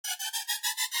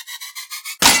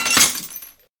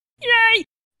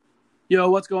Yo,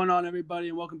 what's going on, everybody?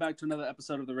 And welcome back to another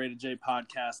episode of the Rated J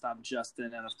podcast. I'm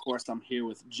Justin, and of course, I'm here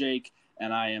with Jake,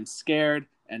 and I am scared,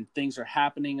 and things are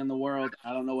happening in the world.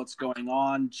 I don't know what's going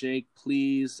on. Jake,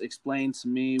 please explain to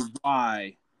me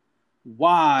why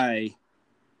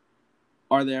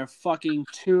are there fucking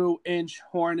 2-inch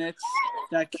hornets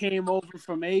that came over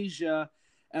from Asia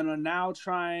and are now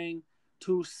trying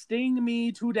to sting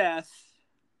me to death?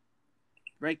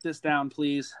 Break this down,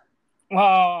 please.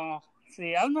 Oh,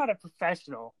 see, I'm not a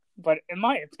professional, but in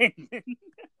my opinion,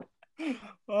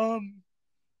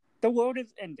 the world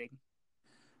is ending.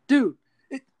 Dude,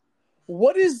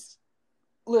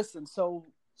 listen, so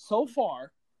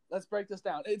far, let's break this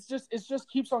down. It just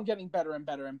keeps on getting better and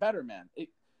better and better, man.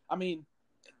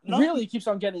 Really keeps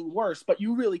on getting worse, but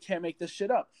you really can't make this shit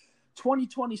up.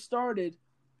 2020 started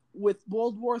with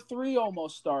World War III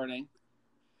almost starting.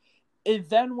 It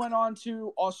then went on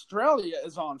to Australia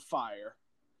is on fire.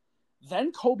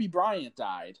 Then Kobe Bryant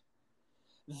died.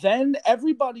 Then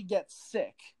everybody gets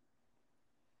sick.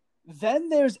 Then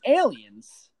there's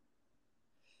aliens.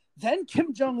 Then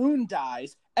Kim Jong-un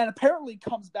dies and apparently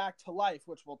comes back to life,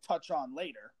 which we'll touch on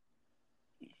later.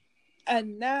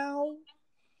 And now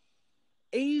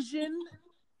Asian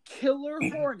killer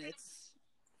hornets,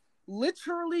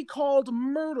 literally called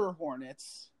murder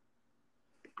hornets,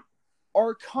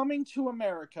 are coming to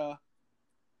America.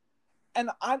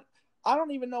 And I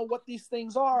don't even know what these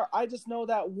things are. I just know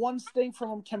that one sting from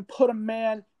them can put a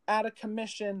man out of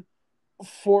commission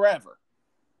forever.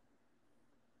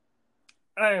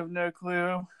 I have no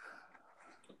clue.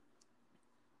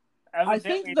 I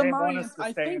think the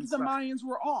Mayans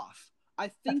were off.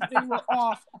 I think they were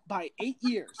off by 8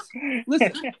 years.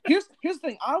 Listen, here's the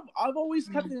thing. I've always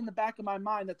kept it in the back of my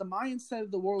mind that the Mayans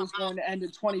said the world was going to end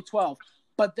in 2012.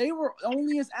 But they were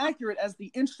only as accurate as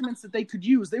the instruments that they could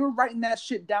use. They were writing that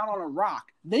shit down on a rock.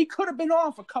 They could have been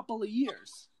off a couple of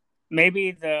years.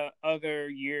 Maybe the other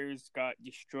years got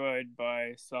destroyed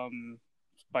by something.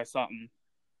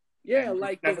 Yeah,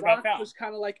 like the rock was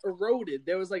kind of like eroded.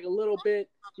 There was like a little bit,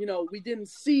 we didn't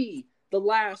see the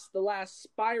last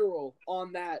spiral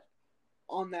on that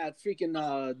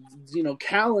freaking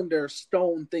calendar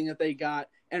stone thing that they got.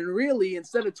 And really,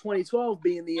 instead of 2012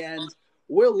 being the end,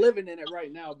 we're living in it right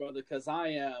now, brother, because I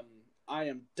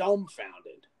am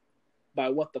dumbfounded by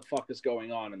what the fuck is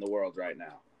going on in the world right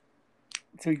now.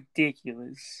 It's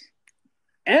ridiculous.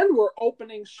 And we're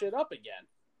opening shit up again.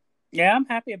 Yeah, I'm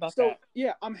happy about that.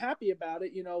 Yeah, I'm happy about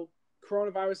it.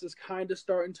 Coronavirus is kind of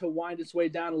starting to wind its way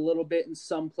down a little bit in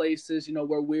some places.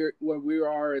 Where we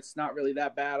are, it's not really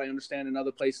that bad. I understand in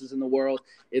other places in the world,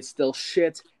 it's still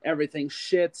shit. Everything's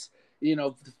shit.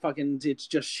 It's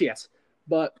just shit.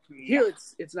 But here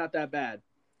it's not that bad.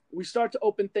 We start to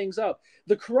open things up.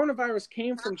 The coronavirus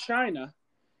came from China,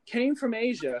 came from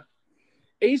Asia.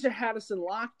 Asia had us in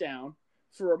lockdown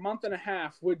for a month and a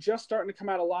half. We're just starting to come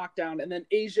out of lockdown, and then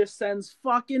Asia sends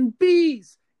fucking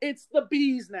bees. It's the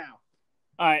bees now.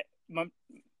 All right.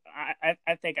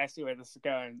 I think I see where this is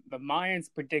going. The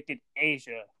Mayans predicted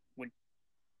Asia would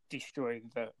destroy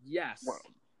the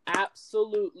world.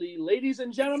 Absolutely. Ladies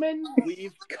and gentlemen,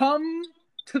 we've come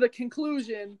to the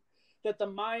conclusion that the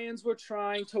Mayans were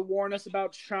trying to warn us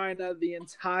about China the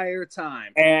entire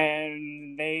time.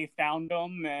 And they found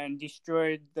them and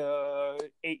destroyed the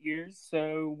 8 years,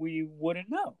 so we wouldn't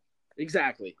know.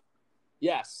 Exactly.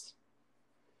 Yes.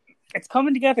 It's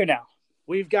coming together now.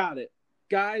 We've got it.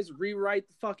 Guys, rewrite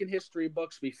the fucking history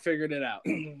books. We figured it out.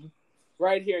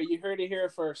 Right here. You heard it here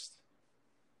first.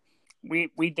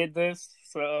 We did this,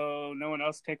 so no one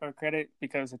else take our credit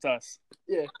because it's us.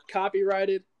 Yeah,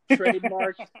 copyrighted,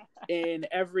 trademarked in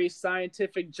every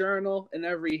scientific journal, in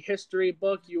every history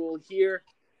book. You will hear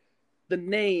the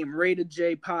name Rated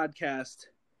J Podcast.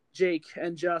 Jake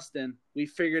and Justin, we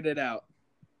figured it out.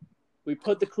 We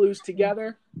put the clues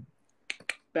together.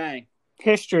 Bang.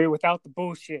 History without the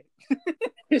bullshit.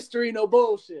 History, no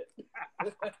bullshit.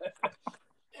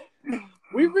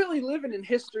 We really living in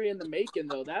history in the making,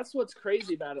 though. That's what's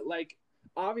crazy about it. Like,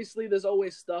 obviously, there's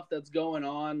always stuff that's going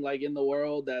on, like, in the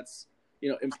world that's,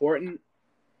 important.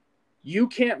 You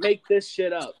can't make this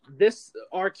shit up.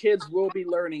 Our kids will be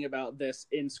learning about this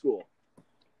in school.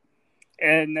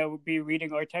 And they'll be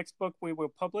reading our textbook we will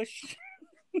publish.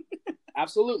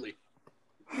 Absolutely.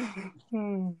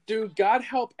 Dude, God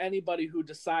help anybody who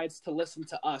decides to listen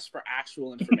to us for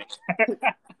actual information.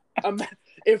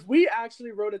 If we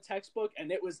actually wrote a textbook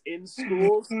and it was in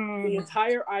schools, the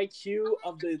entire IQ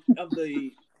of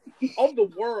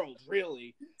the world,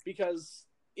 really, because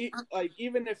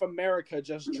even if America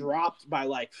just dropped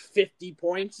by 50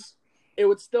 points, it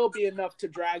would still be enough to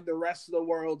drag the rest of the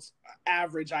world's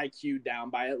average IQ down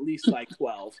by at least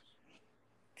 12.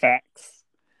 Facts.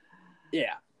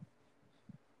 Yeah.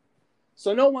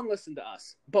 So no one listened to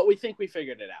us, but we think we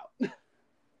figured it out.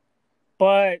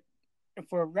 But if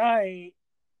we're right...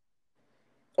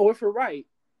 Oh, if we're right...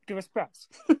 Give us props.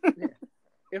 Yeah.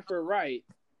 If we're right,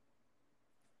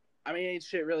 I mean, ain't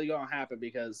shit really gonna happen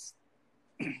because,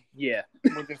 yeah.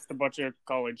 We're just a bunch of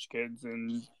college kids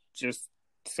and just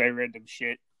say random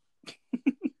shit.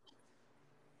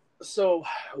 So,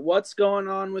 what's going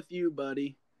on with you,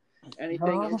 buddy?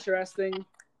 Anything interesting?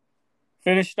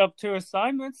 Finished up 2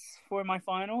 assignments for my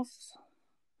finals.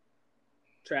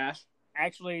 Trash.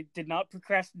 Actually did not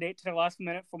procrastinate to the last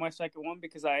minute for my second one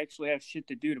because I actually have shit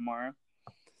to do tomorrow.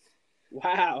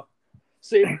 Wow.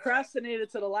 So you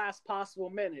procrastinated to the last possible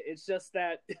minute. It's just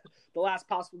that the last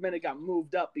possible minute got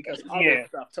moved up because other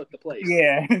stuff took the place.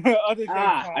 Yeah.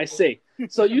 I see.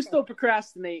 So you still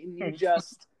procrastinate and you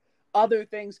just... other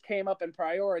things came up and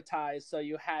prioritized, so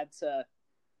you had to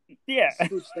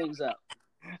switch things up.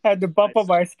 Had to bump up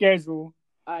my schedule.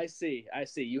 I see.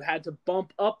 You had to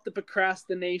bump up the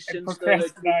procrastination so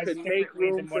that you could make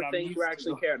room for things you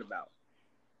actually cared about.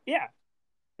 Yeah.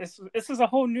 This is a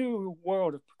whole new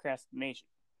world of procrastination.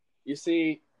 You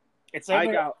see, it's a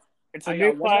new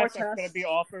class that's going to be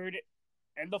offered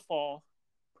in the fall.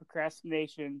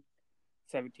 Procrastination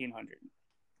 1700.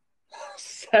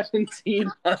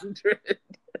 1700.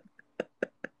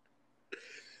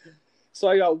 So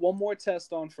I got one more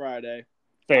test on Friday.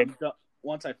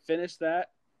 Once I finish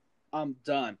that, I'm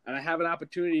done. And I have an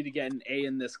opportunity to get an A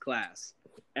in this class.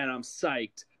 And I'm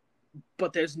psyched.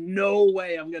 But there's no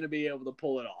way I'm going to be able to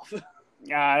pull it off.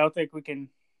 Yeah, I don't think we can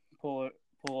pull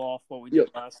off what we did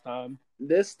last time.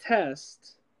 This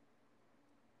test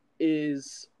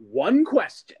is one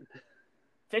question.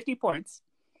 50 points.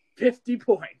 50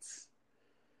 points.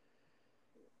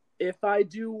 If I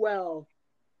do well,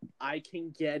 I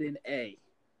can get an A.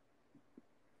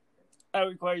 That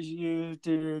requires you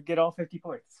to get all 50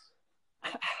 points.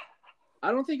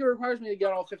 I don't think it requires me to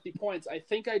get all 50 points. I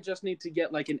think I just need to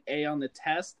get like an A on the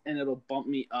test, and it'll bump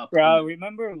me up. Bro,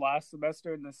 remember last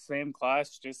semester in the same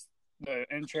class, just the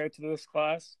intro to this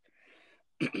class?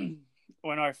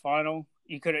 When our final,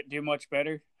 you couldn't do much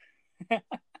better.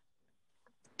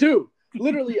 Dude,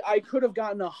 literally, I could have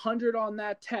gotten 100 on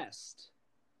that test.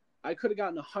 I could have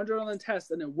gotten 100 on the test,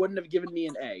 and it wouldn't have given me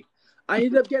an A. I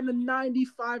ended up getting a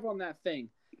 95 on that thing,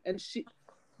 and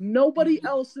nobody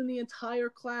else in the entire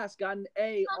class got an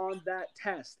A on that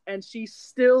test, and she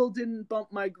still didn't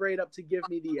bump my grade up to give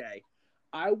me the A.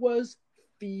 I was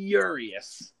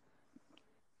furious.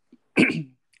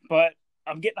 But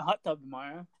I'm getting a hot tub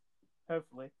tomorrow,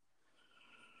 hopefully.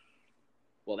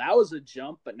 Well, that was a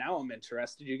jump, but now I'm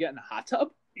interested. You're getting a hot tub?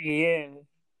 Yeah.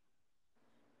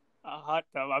 A hot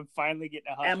tub. I'm finally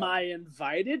getting a hot tub. Am I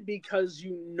invited because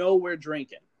you know we're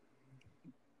drinking?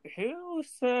 Who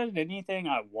said anything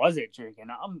I wasn't drinking?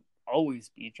 I'm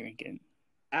always be drinking.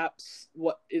 Apps?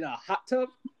 What, in a hot tub?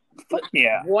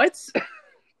 Yeah. What?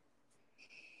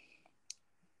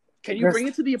 Can you bring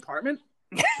it to the apartment?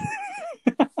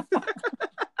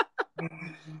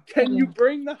 Can you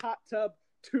bring the hot tub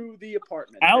to the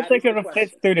apartment? I don't think it'll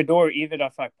fit through the door even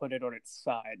if I put it on its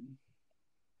side.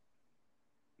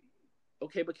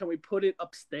 Okay, but can we put it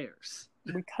upstairs?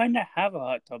 We kind of have a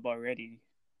hot tub already.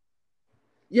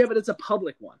 Yeah, but it's a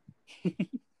public one.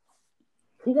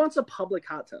 Who wants a public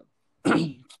hot tub?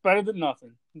 It's better than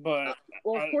nothing. But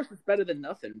well, of course it's better than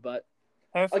nothing, but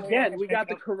again, we got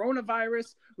the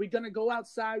coronavirus. We're going to go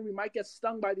outside. We might get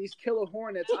stung by these killer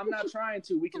hornets. I'm not trying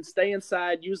to. We can stay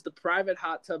inside, use the private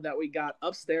hot tub that we got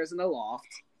upstairs in the loft.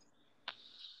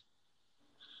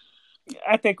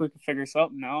 I think we can figure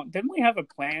something out. Didn't we have a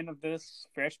plan of this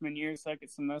freshman year, second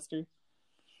semester?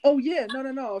 Oh yeah,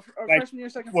 no. Our freshman year,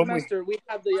 second semester, we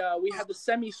had the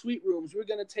semi-suite rooms. We were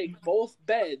gonna take both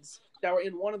beds that were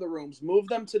in one of the rooms, move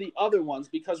them to the other ones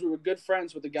because we were good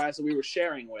friends with the guys that we were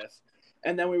sharing with,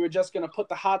 and then we were just gonna put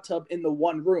the hot tub in the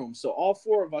one room. So all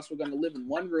four of us were gonna live in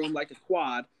one room like a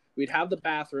quad. We'd have the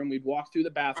bathroom. We'd walk through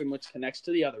the bathroom, which connects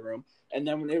to the other room, and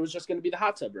then it was just gonna be the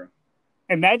hot tub room.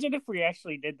 Imagine if we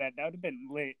actually did that. That would have been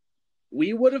lit.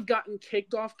 We would have gotten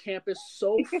kicked off campus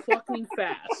so fucking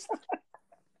fast.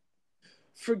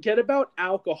 Forget about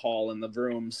alcohol in the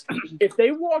rooms. If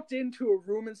they walked into a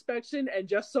room inspection and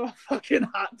just saw a fucking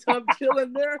hot tub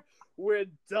chilling there, we're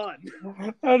done.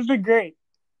 That would have been great.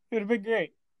 It would have been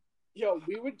great. Yo,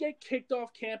 we would get kicked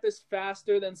off campus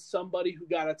faster than somebody who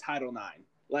got a Title IX.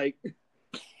 Like,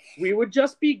 we would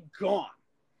just be gone.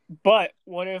 But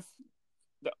what if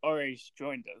the RAs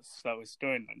joined us that was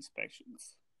doing the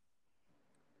inspections?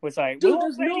 was like, dude,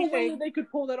 there's no way they could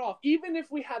pull that off. Even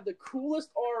if we had the coolest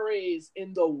RAs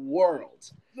in the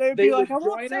world, they'd be like, I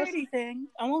won't say anything.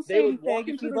 I won't say anything. They would walk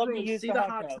into the room, see the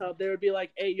hot tub. They would be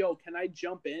like, hey, yo, can I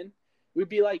jump in? We'd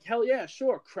be like, hell yeah,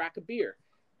 sure, crack a beer.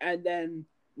 And then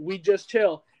we just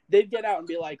chill. They'd get out and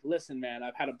be like, listen, man,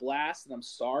 I've had a blast and I'm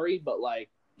sorry, but like,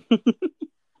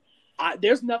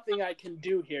 there's nothing I can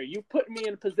do here. You put me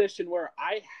in a position where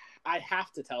I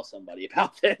have to tell somebody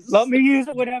about this. Let me use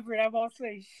it, whatever, and I won't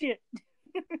say shit.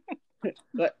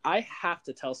 But I have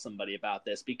to tell somebody about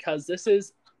this because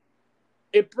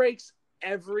it breaks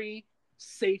every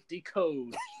safety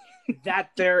code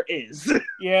that there is.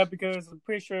 Yeah, because I'm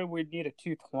pretty sure we'd need a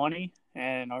 220,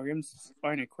 and our rooms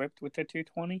aren't equipped with a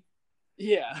 220.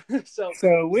 Yeah, so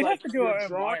we'd have to do our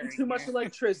drawing too much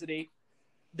electricity.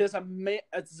 There's a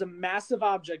massive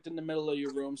object in the middle of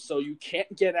your room, so you can't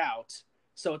get out.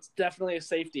 So it's definitely a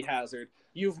safety hazard.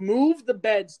 You've moved the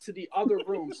beds to the other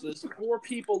room, so there's 4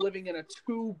 people living in a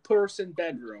 2-person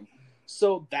bedroom.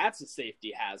 So that's a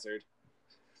safety hazard.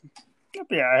 That'd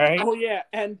be all right. Oh yeah,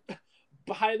 and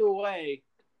by the way,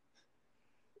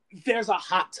 there's a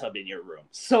hot tub in your room.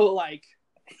 So like,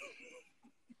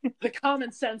 the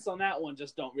common sense on that one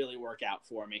just don't really work out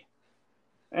for me.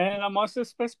 And I'm also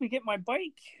supposed to be getting my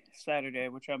bike Saturday,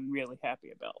 which I'm really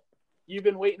happy about. You've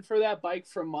been waiting for that bike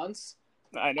for months.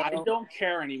 I know. I don't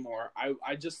care anymore.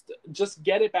 I just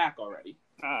get it back already.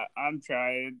 I'm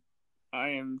trying. I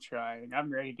am trying.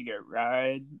 I'm ready to get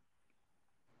ride.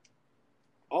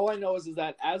 All I know is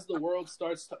that as the world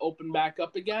starts to open back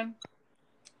up again,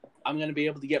 I'm going to be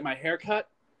able to get my hair cut.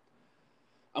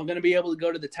 I'm going to be able to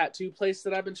go to the tattoo place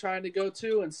that I've been trying to go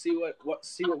to and see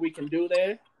what we can do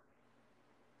there.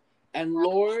 And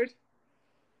Lord,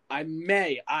 I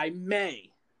may,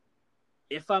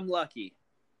 if I'm lucky,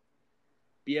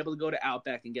 be able to go to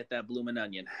Outback and get that bloomin'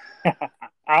 onion. That's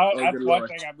one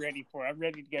thing I'm ready for. I'm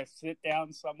ready to go sit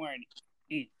down somewhere and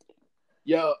eat.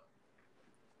 Yo,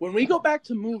 when we go back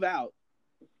to move out,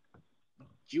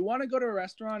 do you want to go to a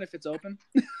restaurant if it's open?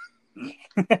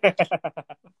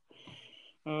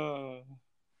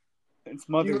 It's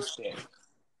Mother's Day.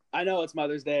 I know it's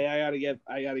Mother's Day. I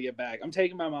gotta get back. I'm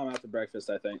taking my mom out to breakfast,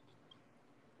 I think.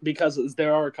 Because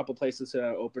there are a couple places that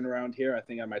are open around here. I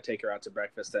think I might take her out to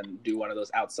breakfast and do one of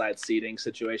those outside seating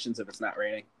situations if it's not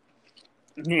raining.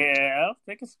 Yeah, I don't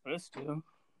think it's supposed to.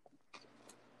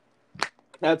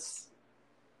 That's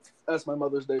my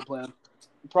Mother's Day plan.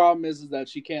 The problem is that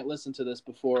she can't listen to this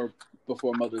before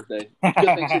Mother's Day. Good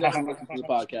thing she doesn't listen to the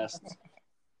podcast.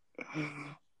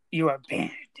 You are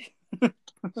banned.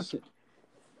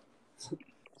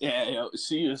 Yeah, yo,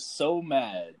 she is so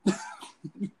mad.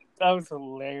 That was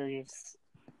hilarious.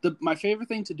 My favorite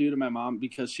thing to do to my mom,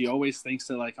 because she always thinks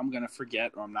that like I'm gonna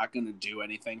forget or I'm not gonna do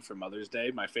anything for Mother's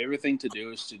Day. My favorite thing to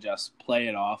do is to just play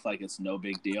it off like it's no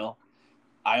big deal.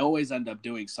 I always end up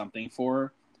doing something for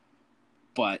her,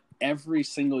 but every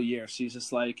single year she's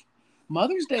just like,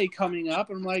 Mother's Day coming up,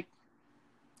 and I'm like,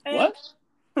 what?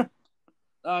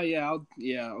 Oh yeah,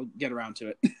 I'll get around to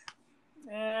it.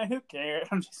 Who cares?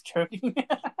 I'm just joking.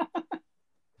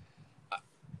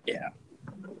 Yeah.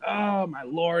 Oh my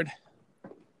Lord.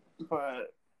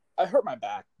 But I hurt my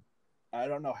back. I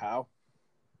don't know how.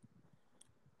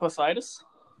 Bursitis?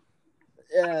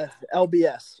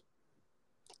 LBS.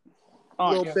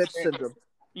 Little bitch syndrome.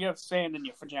 You have sand in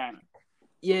your vagina.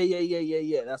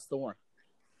 Yeah. That's the one.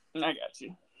 I got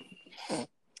you.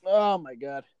 Oh my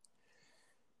God.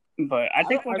 But I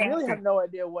think I really have no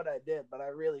idea what I did, but I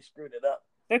really screwed it up.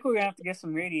 I think we're gonna have to get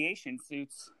some radiation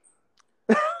suits.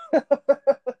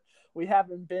 We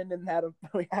haven't been in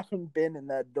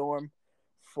that dorm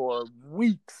for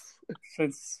weeks.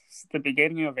 Since the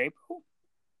beginning of April?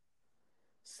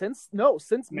 Since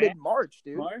mid-March,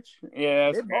 dude. March?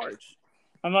 Yeah, mid-March.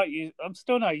 I'm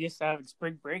still not used to having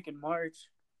spring break in March.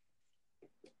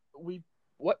 We've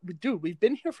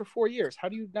been here for 4 years. How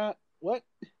do you not what?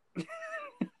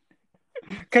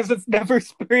 Because it's never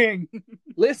spring.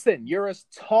 Listen, you're as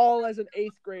tall as an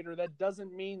 8th grader. That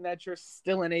doesn't mean that you're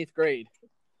still in 8th grade.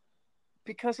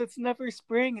 Because it's never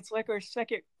spring. It's like our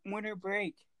second winter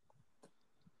break.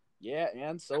 Yeah,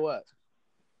 and so what?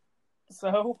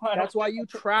 So that's why you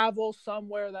travel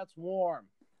somewhere that's warm.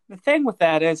 The thing with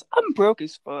that is, I'm broke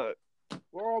as fuck.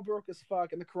 We're all broke as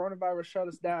fuck, and the coronavirus shut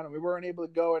us down, and we weren't able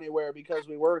to go anywhere because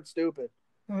we weren't stupid.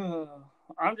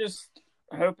 I'm just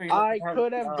hoping I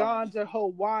could have gone to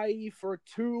Hawaii for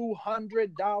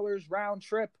 $200 round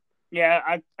trip. Yeah,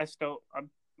 I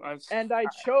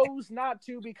chose not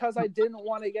to because I didn't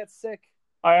want to get sick.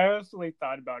 I honestly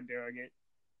thought about doing it.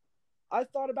 I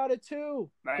thought about it too.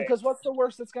 Because what's the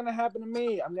worst that's going to happen to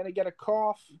me? I'm going to get a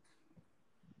cough.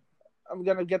 I'm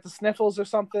gonna get the sniffles or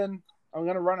something. I'm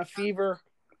gonna run a fever.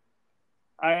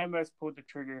 I almost pulled the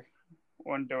trigger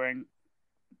on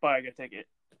buying a ticket.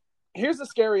 Here's the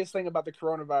scariest thing about the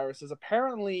coronavirus is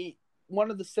apparently one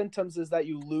of the symptoms is that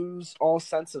you lose all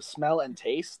sense of smell and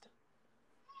taste.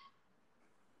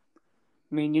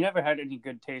 I mean, you never had any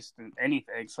good taste in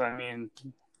anything, so I mean...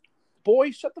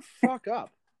 Boy, shut the fuck up.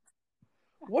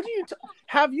 What do you...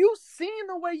 Have you seen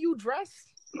the way you dress?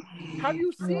 Have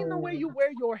you seen the way you wear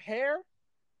your hair?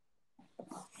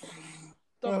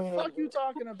 The fuck you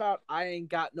talking about? I ain't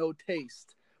got no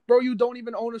taste. Bro, you don't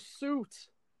even own a suit.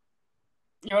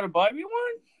 You want to buy me one?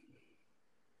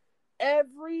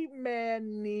 Every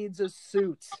man needs a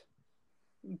suit.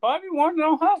 Buy me one and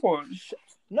I'll have one.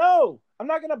 No, I'm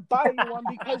not going to buy you one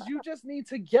because you just need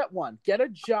to get one. Get a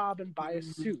job and buy a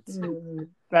suit.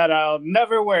 That I'll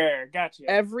never wear. Gotcha.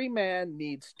 Every man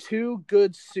needs 2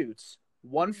 good suits.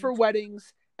 One for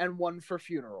weddings and one for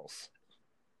funerals.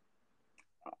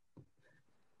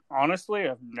 Honestly,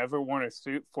 I've never worn a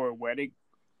suit for a wedding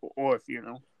or a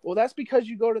funeral. Well, that's because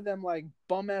you go to them like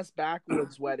bum-ass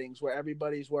backwoods weddings where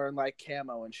everybody's wearing like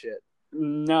camo and shit.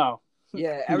 No.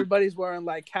 Yeah, everybody's wearing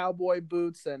like cowboy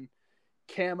boots and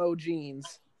camo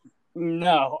jeans.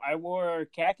 No, I wore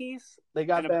khakis They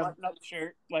got and a them button-up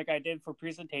shirt like I did for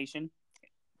presentation.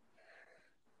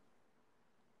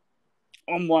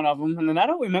 On one of them, and then I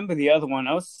don't remember the other one.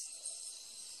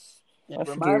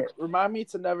 Remind me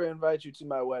to never invite you to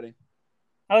my wedding.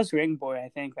 I was ring boy, I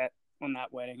think, on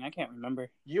that wedding. I can't remember.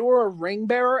 You were a ring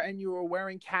bearer and you were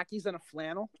wearing khakis and a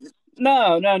flannel?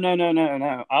 No.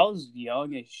 I was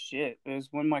young as shit. It was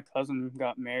when my cousin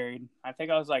got married. I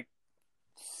think I was like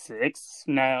 6.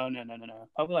 No.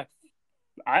 Probably like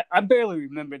I barely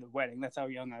remember the wedding. That's how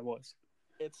young I was.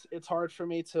 It's hard for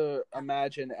me to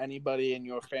imagine anybody in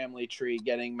your family tree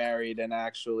getting married and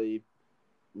actually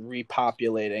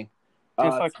repopulating.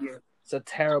 Fuck you. It's a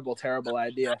terrible, terrible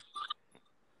idea.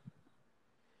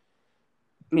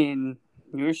 I mean,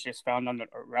 you was just found under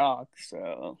a rock,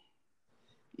 so...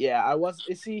 Yeah, I was...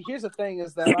 See, here's the thing,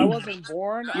 is that I wasn't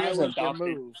born, I was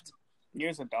removed. You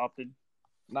was adopted.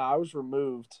 Nah, I was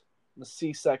removed. I'm a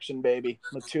C-section baby.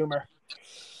 I'm a tumor.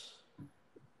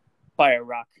 By a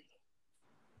rock.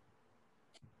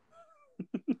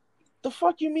 The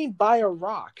fuck you mean by a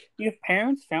rock? Your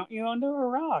parents found you under a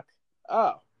rock.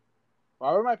 Oh.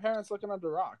 Why were my parents looking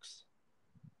under rocks?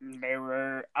 They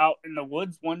were out in the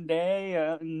woods one day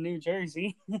in New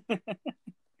Jersey.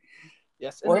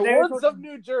 Yes, in the woods of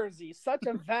New Jersey. Such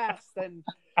a vast and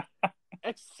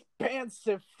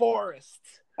expansive forest.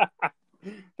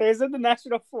 There's in the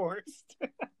National Forest.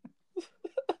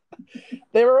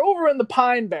 They were over in the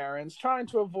Pine Barrens trying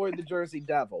to avoid the Jersey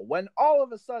Devil when all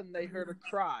of a sudden they heard a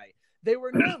cry. They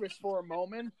were nervous for a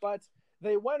moment, but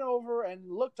they went over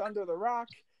and looked under the rock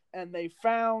and they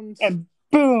found... And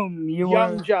boom!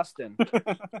 Young Justin.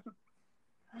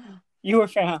 You were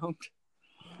found.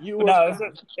 It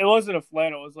wasn't a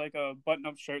flannel. It was like a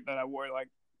button-up shirt that I wore like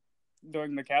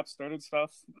during the capstone and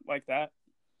stuff like that.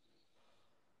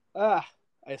 Ah,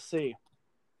 I see.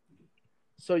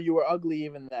 So you were ugly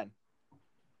even then?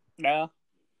 Yeah.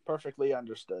 Perfectly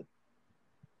understood.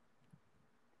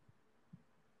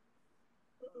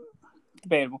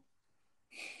 Debatable.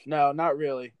 No, not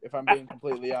really. If I'm being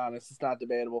completely honest, it's not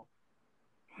debatable.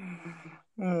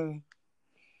 But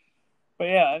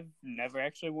yeah, I've never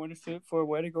actually worn a suit for a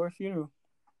wedding or a funeral.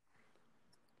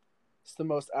 It's the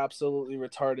most absolutely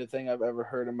retarded thing I've ever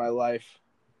heard in my life.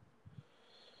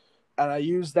 And I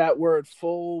use that word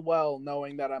full well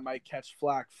knowing that I might catch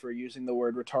flack for using the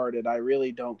word retarded. I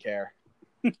really don't care.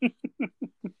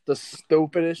 The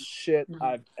stupidest shit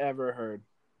I've ever heard.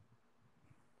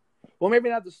 Well, maybe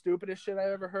not the stupidest shit I've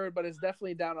ever heard, but it's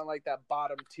definitely down on like that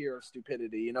bottom tier of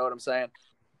stupidity. You know what I'm saying?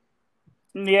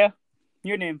 Yeah.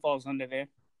 Your name falls under there.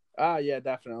 Ah, yeah,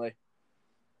 definitely.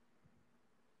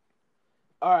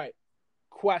 All right.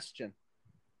 Question.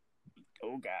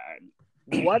 Oh, God.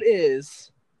 What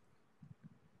is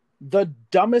the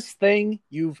dumbest thing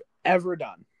you've ever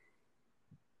done?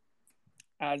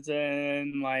 As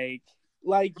in, like...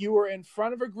 Like you were in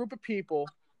front of a group of people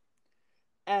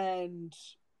and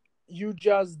you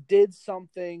just did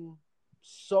something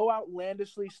so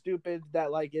outlandishly stupid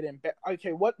that like it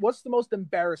okay, what's the most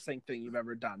embarrassing thing you've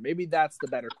ever done? Maybe that's the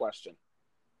better question.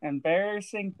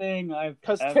 Embarrassing thing I've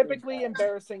Because typically done.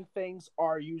 Embarrassing things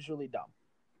are usually dumb.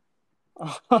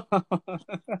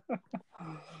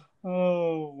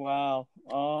 Oh wow.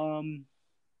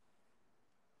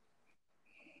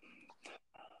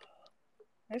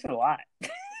 There's a lot.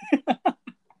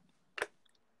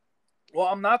 Well,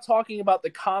 I'm not talking about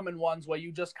the common ones where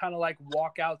you just kind of like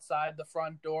walk outside the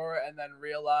front door and then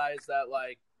realize that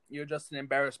like you're just an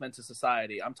embarrassment to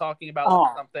society. I'm talking about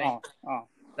like something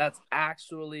that's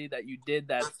actually that you did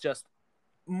that's just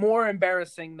more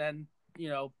embarrassing than, you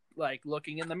know, like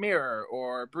looking in the mirror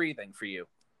or breathing for you.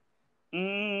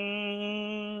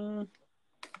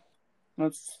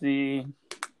 Let's see.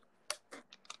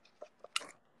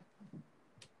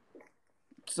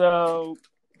 So,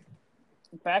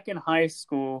 back in high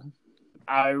school,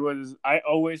 I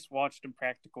always watched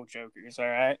Impractical Jokers, all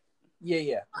right?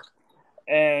 Yeah.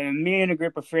 And me and a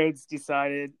group of friends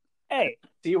decided, hey,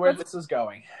 see where this is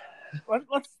going.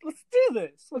 Let's do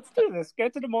this. Let's do this. Go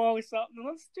to the mall or something.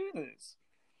 Let's do this.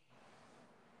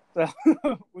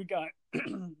 So we got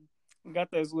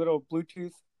those little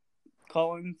Bluetooth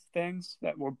calling things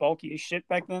that were bulky as shit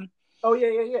back then. Oh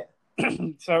yeah.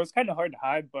 So it was kind of hard to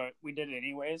hide, but we did it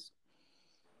anyways.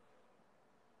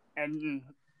 And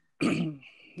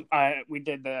we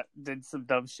did some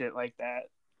dumb shit like that.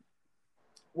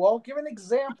 Well, give an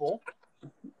example. We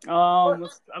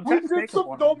did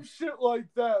some dumb shit like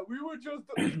that. We were just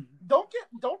don't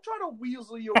try to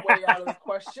weasel your way out of the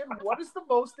question. What is the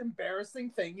most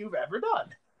embarrassing thing you've ever done?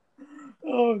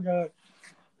 Oh god.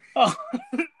 Oh.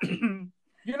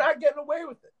 You're not getting away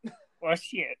with it. Well,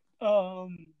 shit.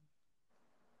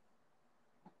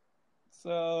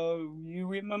 So you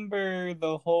remember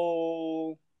the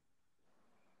whole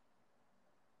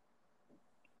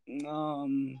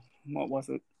what was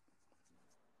it?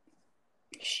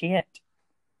 Shit.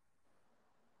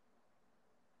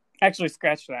 Actually,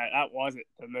 scratch that. That wasn't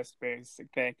the most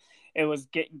basic thing. It was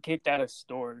getting kicked out of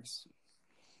stores.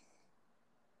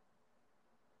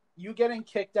 You getting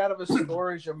kicked out of a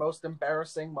store is your most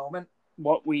embarrassing moment?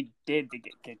 What we did to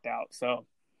get kicked out. So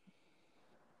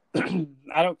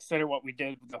I don't consider what we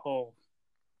did with the whole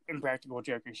Impractical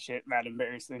Joker shit that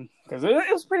embarrassing. Because it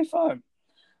was pretty fun.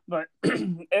 But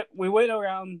we went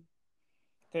around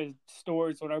to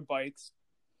stores on our bikes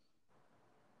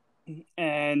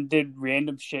and did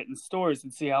random shit in stores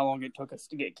and see how long it took us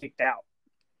to get kicked out.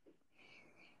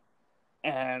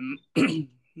 And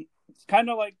it's kind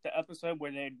of like the episode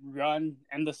where they'd run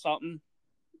into something,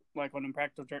 like on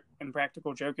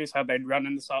Impractical Jokers, how they'd run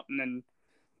into something and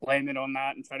blame it on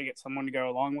that and try to get someone to go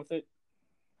along with it.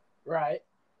 Right.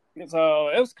 So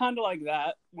it was kind of like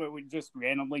that, where we just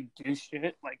randomly do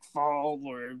shit, like fall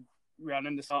or run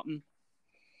into something.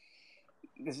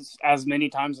 This is as many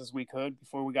times as we could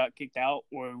before we got kicked out,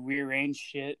 or rearrange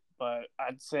shit. But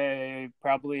I'd say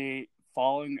probably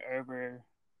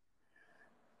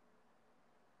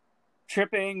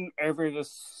tripping over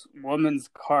this woman's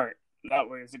cart that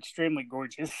was extremely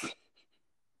gorgeous.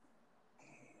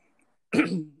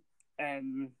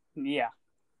 And yeah,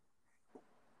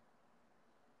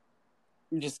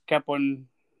 just kept on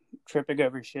tripping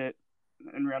over shit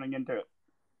and running into it.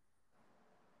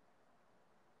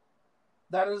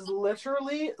 That is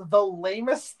literally the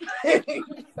lamest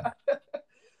thing.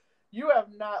 You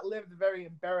have not lived a very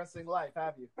embarrassing life,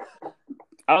 have you?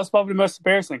 I was probably the most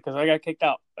embarrassing because I got kicked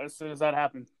out as soon as that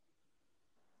happened.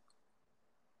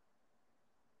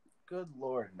 Good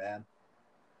Lord, man.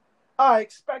 I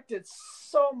expected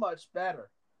so much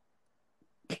better.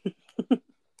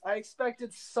 I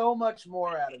expected so much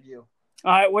more out of you.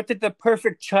 All right, what did the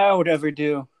perfect child ever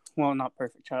do? Well, not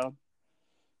perfect child.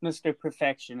 Mr.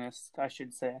 Perfectionist, I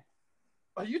should say.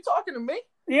 Are you talking to me?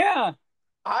 Yeah.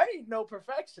 I ain't no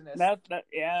perfectionist. That's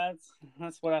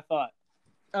what I thought.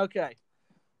 Okay.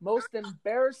 Most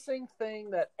embarrassing thing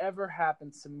that ever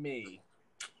happened to me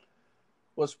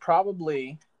was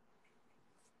probably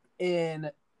in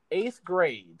 8th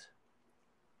grade.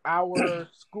 Our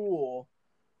school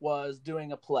was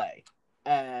doing a play,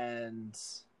 and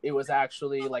it was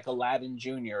actually like Aladdin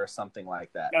Jr. or something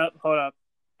like that. Hold up.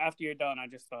 After you're done, I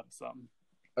just thought of something.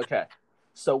 Okay.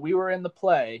 So we were in the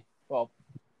play. Well,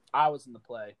 I was in the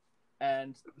play.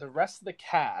 And the rest of the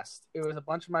cast, it was a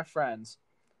bunch of my friends.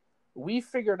 We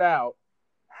figured out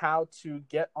how to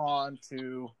get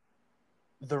onto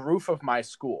the roof of my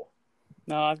school.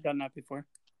 No, I've done that before.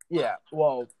 Yeah.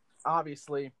 Well,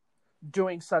 obviously,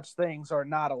 doing such things are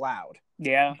not allowed.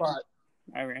 Yeah. But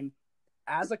I ran.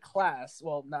 As a class,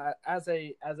 well, not as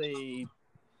a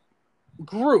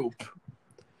group,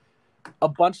 a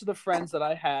bunch of the friends that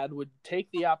I had would take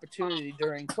the opportunity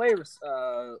during play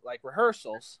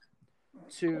rehearsals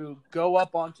to go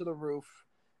up onto the roof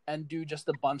and do just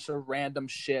a bunch of random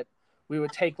shit. We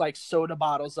would take like soda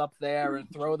bottles up there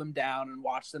and throw them down and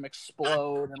watch them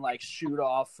explode and like shoot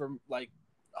off from like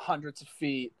hundreds of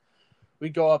feet.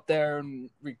 We'd go up there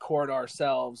and record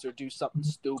ourselves or do something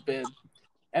stupid.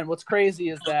 And what's crazy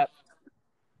is that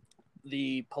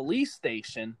the police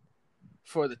station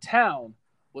for the town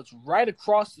was right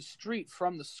across the street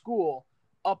from the school,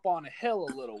 up on a hill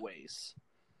a little ways.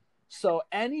 So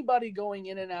anybody going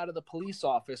in and out of the police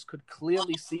office could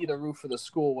clearly see the roof of the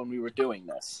school when we were doing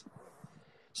this.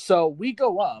 So we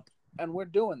go up and we're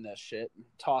doing this shit,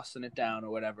 tossing it down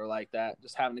or whatever like that,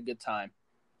 just having a good time.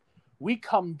 We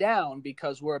come down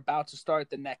because we're about to start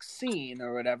the next scene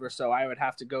or whatever, so I would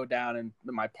have to go down, and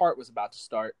my part was about to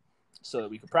start so that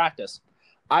we could practice.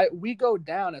 We go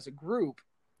down as a group,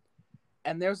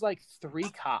 and there's like 3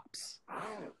 cops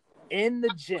in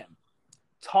the gym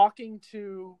talking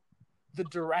to the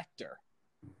director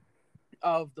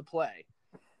of the play.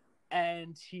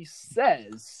 And he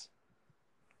says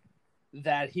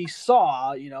that he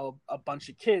saw, a bunch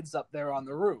of kids up there on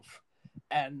the roof.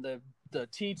 And the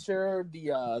teacher,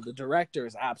 the director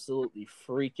is absolutely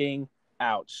freaking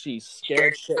out. She's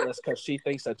scared shitless because she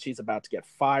thinks that she's about to get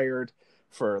fired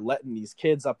for letting these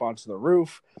kids up onto the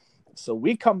roof. So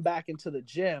we come back into the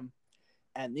gym,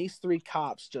 and these 3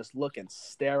 cops just look and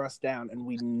stare us down, and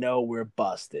we know we're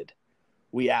busted.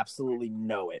 We absolutely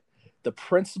know it. The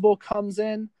principal comes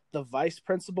in, the vice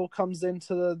principal comes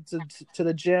into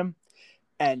the gym,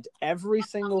 and every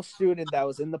single student that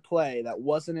was in the play that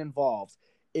wasn't involved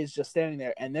is just standing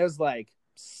there. And there's like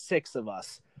 6 of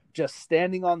us just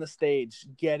standing on the stage,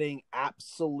 getting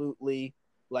absolutely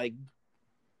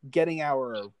getting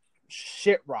our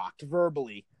shit rocked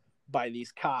verbally by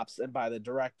these cops and by the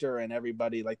director and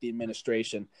everybody, like the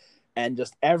administration. And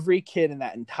just every kid in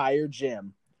that entire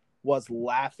gym was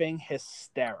laughing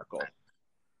hysterical.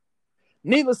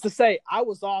 Needless to say, I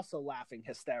was also laughing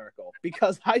hysterical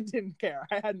because I didn't care.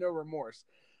 I had no remorse.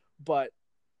 But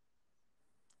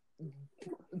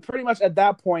pretty much at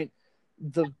that point,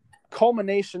 the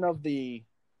culmination of the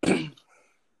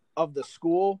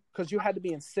school, because you had to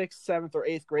be in 6th, 7th, or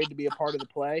 8th grade to be a part of the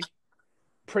play.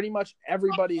 Pretty much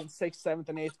everybody in 6th, 7th,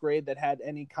 and 8th grade that had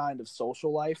any kind of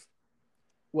social life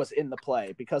was in the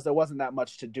play because there wasn't that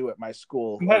much to do at my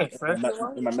school. You had a social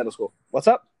life? In my middle school. What's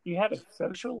up? You had a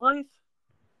social life?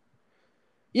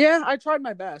 Yeah, I tried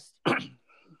my best.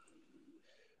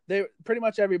 Pretty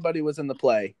much everybody was in the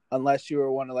play, unless you were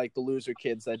one of like the loser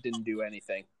kids that didn't do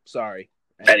anything. Sorry,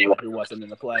 anyone who wasn't in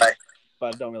the play,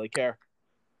 but I don't really care.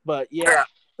 But yeah,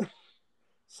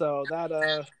 so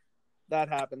that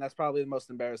happened. That's probably the most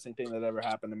embarrassing thing that ever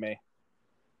happened to me.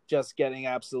 Just getting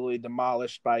absolutely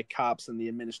demolished by cops and the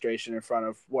administration in front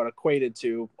of what equated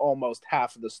to almost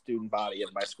half of the student body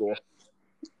at my school.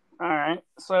 All right.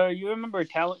 So you remember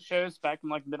talent shows back in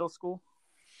like middle school?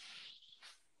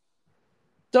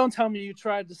 Don't tell me you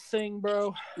tried to sing,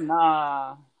 bro.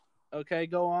 Nah. Okay,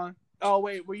 go on. Oh,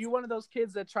 wait. Were you one of those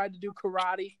kids that tried to do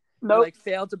karate? Nope. And,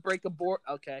 failed to break a board?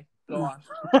 Okay, go on.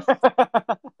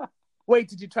 Wait,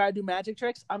 did you try to do magic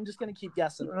tricks? I'm just going to keep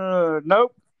guessing.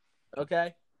 Nope.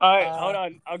 Okay. All right, hold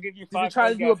on. I'll give you 5 Did you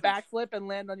try to do guesses. a backflip and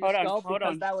land on your skull?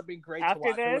 Because that would be great to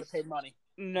watch. I would have paid money.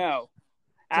 No.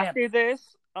 Damn. After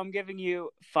this, I'm giving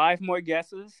you 5 more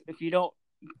guesses. If you don't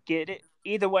get it,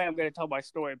 either way, I'm going to tell my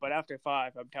story. But after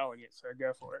 5, I'm telling it, so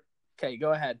go for it. Okay,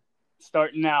 go ahead.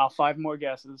 Starting now, 5 more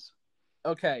guesses.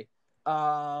 Okay.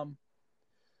 You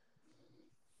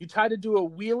tried to do a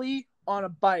wheelie on a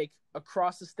bike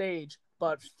across the stage,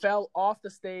 but fell off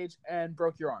the stage and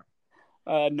broke your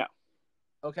arm. No.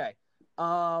 Okay.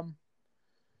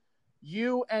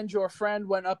 You and your friend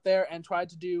went up there and tried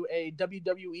to do a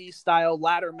WWE style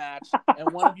ladder match,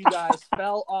 and one of you guys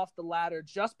fell off the ladder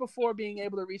just before being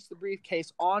able to reach the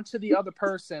briefcase onto the other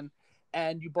person,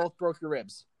 and you both broke your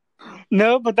ribs.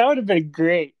 No, but that would have been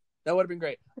great. That would have been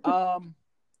great.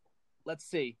 Let's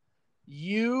see.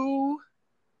 You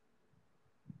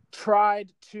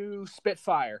tried to spit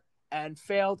fire and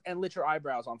failed and lit your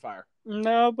eyebrows on fire.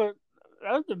 No, but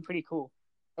that would have been pretty cool.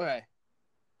 Okay.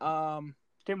 2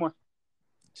 more.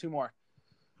 2 more.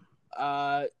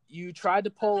 You tried to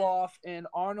pull off an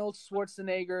Arnold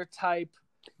Schwarzenegger type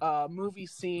movie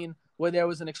scene where there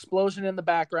was an explosion in the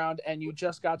background and you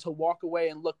just got to walk away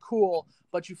and look cool,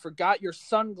 but you forgot your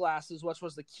sunglasses, which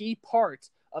was the key part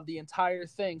of the entire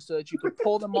thing, so that you could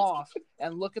pull them off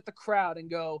and look at the crowd and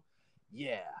go,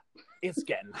 yeah, it's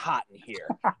getting hot in here.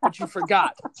 But you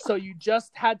forgot. So you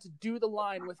just had to do the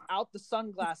line without the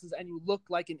sunglasses and you looked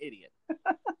like an idiot.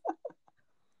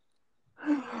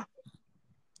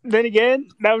 Then again,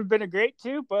 that would have been a great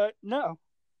too, but no.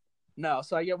 No,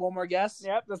 so I get one more guess?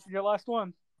 Yep, that's your last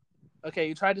one. Okay,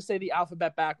 you tried to say the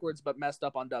alphabet backwards but messed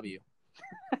up on W.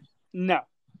 No.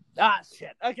 Ah,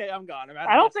 shit. Okay, I'm gone.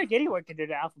 I don't think anyone can do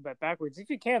the alphabet backwards. If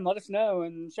you can, let us know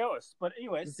and show us. But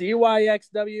anyways.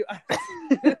 ZYXW.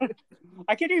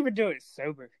 I can't even do it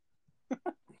sober.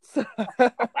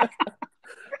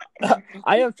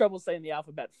 I have trouble saying the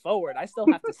alphabet forward. I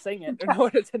still have to sing it in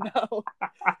order to know.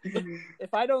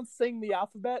 If I don't sing the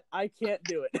alphabet, I can't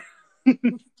do it.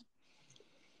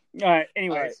 All right.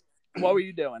 Anyways, what were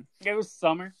you doing? It was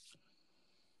summer,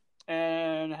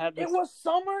 and had this... It was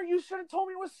summer. You should have told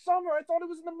me it was summer. I thought it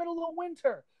was in the middle of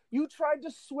winter. You tried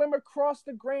to swim across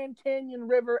the Grand Canyon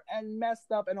River and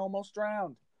messed up and almost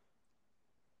drowned.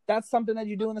 That's something that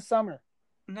you do in the summer.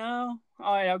 No.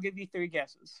 All right, I'll give you 3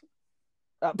 guesses.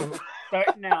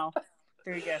 Start now.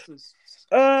 3 guesses.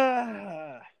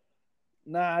 Nah,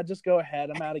 just go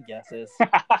ahead. I'm out of guesses.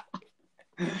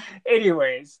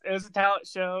 Anyways, it was a talent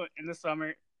show in the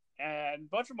summer, and a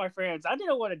bunch of my friends, I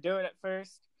didn't want to do it at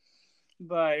first,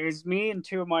 but it was me and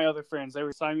 2 of my other friends. They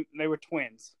were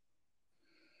twins.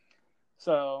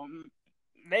 So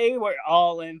they were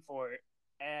all in for it.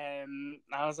 And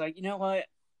I was like, you know what?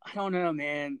 I don't know,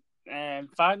 man. And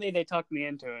finally they talked me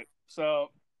into it.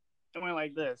 So it went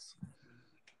like this.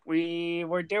 We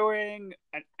were doing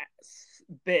a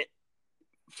bit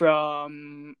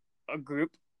from a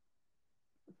group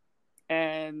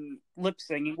and lip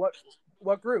singing. What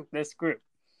group? This group.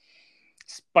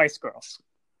 Spice Girls.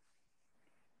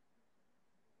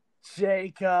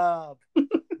 Jacob.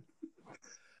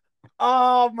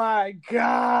 Oh my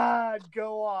God.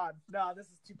 Go on. No, this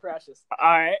is too precious.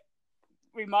 All right.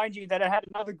 Remind you that I had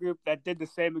another group that did the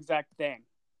same exact thing.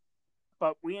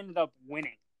 But we ended up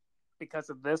winning because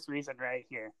of this reason right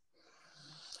here.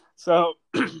 So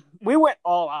we went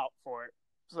all out for it.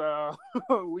 So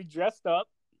we dressed up,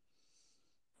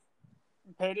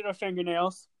 painted our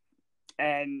fingernails,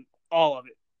 and all of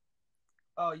it.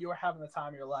 Oh, you were having the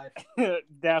time of your life.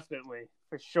 Definitely,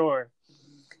 for sure.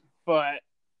 But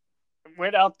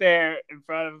went out there in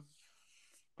front of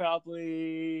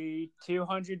probably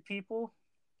 200 people,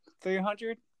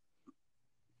 300.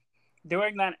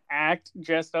 Doing that act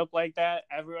dressed up like that,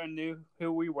 everyone knew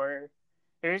who we were.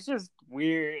 It was just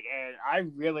weird, and I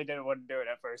really didn't want to do it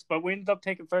at first, but we ended up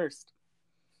taking first.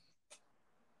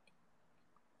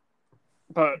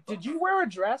 But did you wear a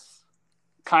dress?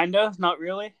 Kinda, not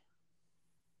really.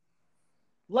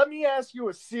 Let me ask you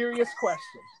a serious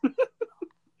question.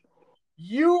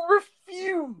 You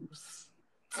refuse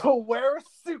to wear a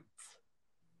suit,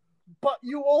 but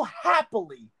you will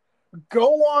happily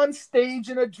go on stage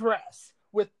in a dress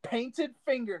with painted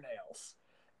fingernails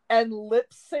and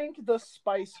lip sync the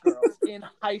Spice Girls in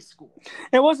high school.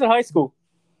 It wasn't high school.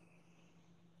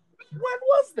 When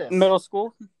was this? Middle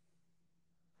school.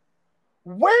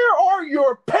 Where are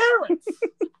your parents?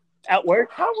 At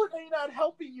work. How are they not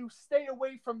helping you stay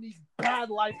away from these bad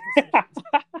life decisions?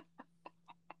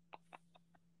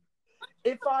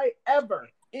 If I ever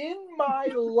in my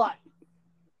life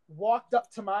walked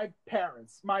up to my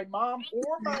parents, my mom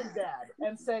or my dad,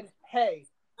 and said, hey,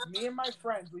 me and my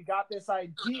friends, we got this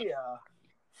idea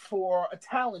for a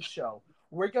talent show.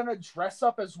 We're going to dress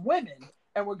up as women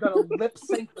and we're going to lip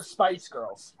sync the Spice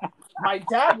Girls. My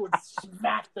dad would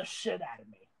smack the shit out of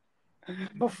me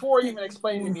before even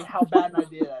explaining to me how bad an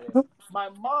idea that is. My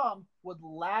mom would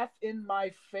laugh in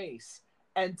my face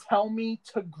and tell me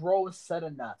to grow a set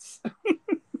of nuts.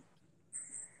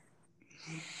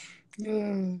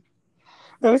 Where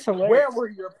were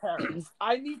your parents?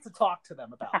 I need to talk to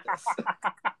them about this.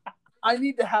 I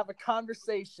need to have a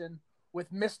conversation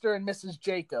with Mr. and Mrs.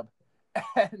 Jacob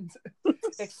and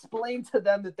explain to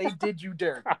them that they did you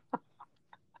dirt.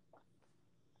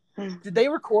 Did they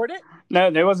record it?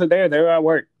 No, they wasn't there. They were at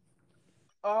work.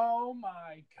 Oh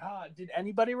my God. Did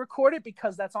anybody record it?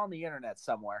 Because that's on the internet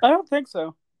somewhere. I don't think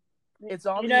so. It's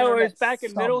on the internet. It was back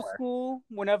in middle somewhere. school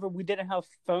whenever we didn't have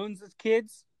phones as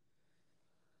kids.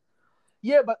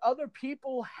 Yeah, but other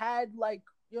people had,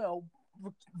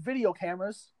 video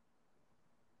cameras.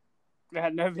 They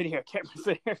had no video cameras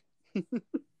there.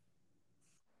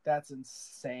 That's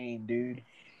insane, dude.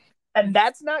 And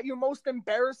that's not your most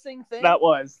embarrassing thing? That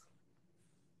was.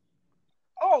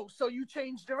 Oh, so you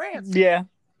changed your answer. Yeah.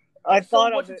 I thought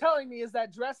so what of you're it. telling me is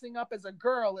that dressing up as a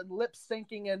girl and lip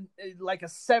syncing in like a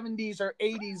 70s or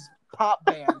 80s pop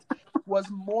band was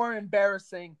more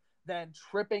embarrassing than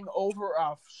tripping over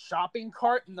a shopping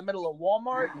cart in the middle of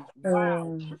Walmart?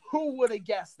 Wow. Who would have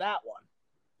guessed that one?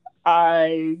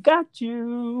 I got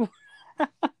you.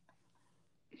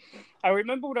 I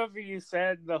remember whatever you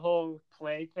said, the whole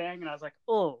play thing, and I was like,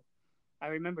 oh, I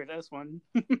remember this one.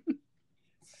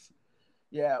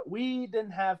 Yeah, we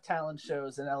didn't have talent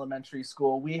shows in elementary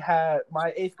school. We had,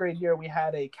 my 8th grade year, we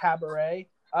had a cabaret.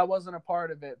 I wasn't a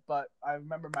part of it, but I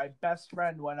remember my best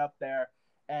friend went up there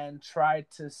and tried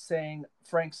to sing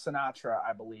Frank Sinatra,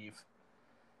 I believe.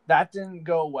 That didn't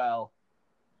go well.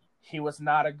 He was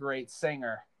not a great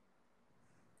singer.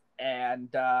 And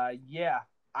yeah,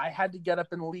 I had to get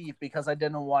up and leave because I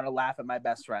didn't want to laugh at my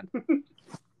best friend.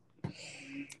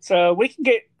 So we can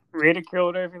get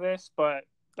ridiculed over this, but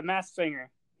The Masked Singer,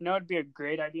 you know, it'd be a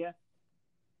great idea.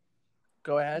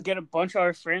 Go ahead. Get a bunch of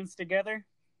our friends together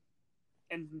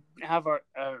and have our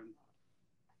own.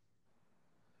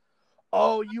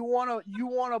 Oh, you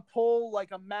wanna pull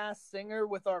like a Masked Singer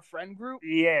with our friend group?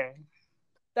 Yeah.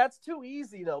 That's too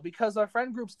easy though, because our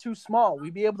friend group's too small.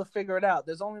 We'd be able to figure it out.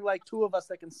 There's only like 2 of us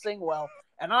that can sing well,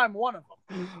 and I'm one of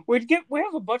them. We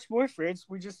have a bunch more friends.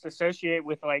 We just associate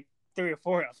with like 3 or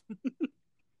 4 of them.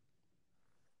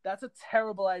 That's a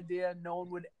terrible idea. No one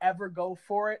would ever go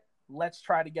for it. Let's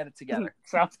try to get it together.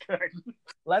 Sounds good.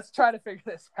 Let's try to figure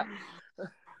this out.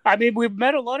 I mean, we've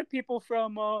met a lot of people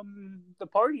from the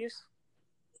parties.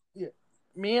 Yeah,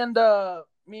 me and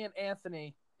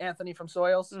Anthony from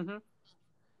Soils. Mm-hmm.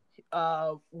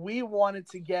 We wanted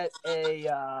to get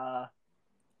a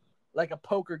like a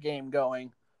poker game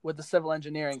going with the civil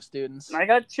engineering students. I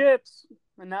got chips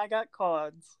and I got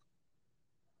cards.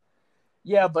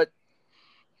 Yeah, but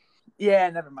yeah,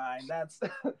 never mind. That's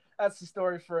the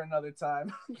story for another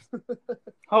time.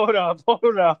 Hold up.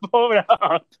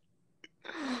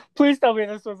 Please tell me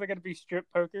this wasn't going to be strip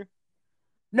poker.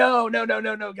 No,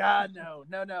 God,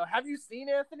 no. Have you seen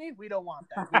Anthony? We don't want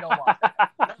that.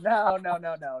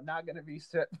 No. Not going to be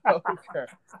strip poker.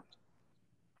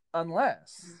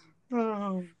 Unless.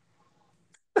 Oh.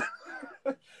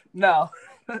 No.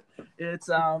 It's,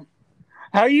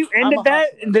 How you ended I'm a that,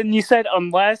 hustler. and then you said,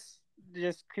 unless,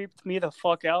 just creeped me the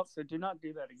fuck out, so do not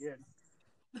do that again.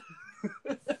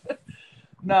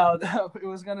 No, it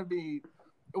was going to be,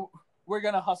 we're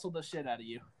going to hustle the shit out of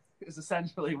you. Is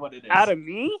essentially what it is. Out of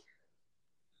me?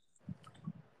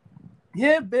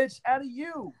 Yeah, bitch, out of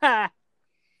you. Ha!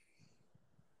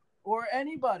 Or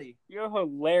anybody. You're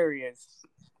hilarious.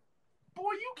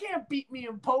 Boy, you can't beat me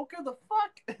in poker. The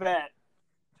fuck? Bet.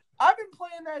 I've been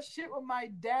playing that shit with my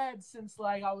dad since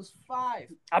like I was 5.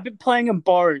 I've been playing in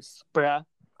bars, bruh.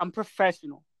 I'm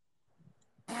professional.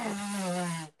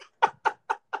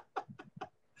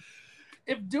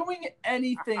 If doing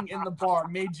anything in the bar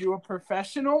made you a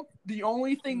professional, the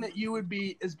only thing that you would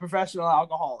be is professional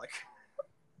alcoholic.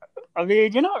 I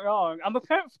mean, you're not wrong. I'm a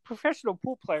professional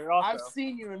pool player also. I've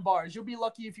seen you in bars. You'll be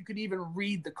lucky if you could even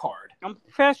read the card. I'm a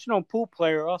professional pool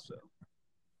player also.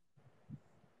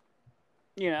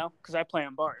 You know, because I play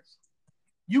in bars.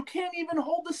 You can't even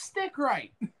hold the stick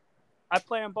right. I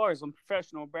play in bars. I'm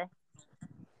professional, bruh.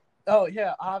 Oh,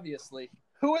 yeah, obviously.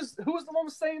 Who was the one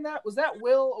saying that? Was that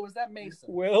Will or was that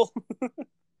Mason? Will.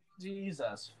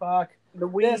 Jesus, fuck. The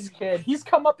This kid. He's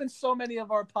come up in so many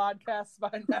of our podcasts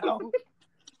by now.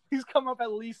 He's come up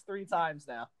at least 3 times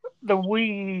now. The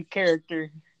Wii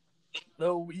character. The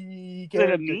Wii Is it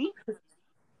character. a me?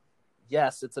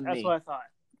 Yes, it's a That's me. what I thought.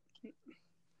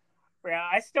 Yeah,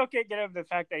 I still can't get over the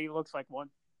fact that he looks like one.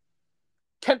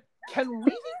 Can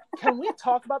we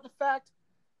talk about the fact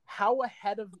how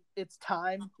ahead of its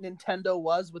time Nintendo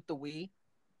was with the Wii?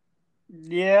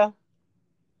 Yeah.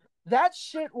 That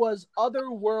shit was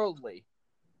otherworldly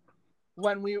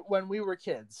when we were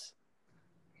kids.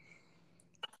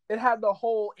 It had the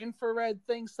whole infrared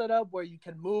thing set up where you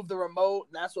can move the remote,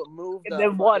 and that's what moved. And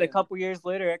then what? A couple years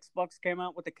later, Xbox came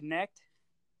out with the Kinect.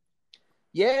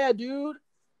 Yeah, dude.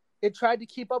 It tried to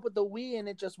keep up with the Wii, and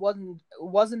it just wasn't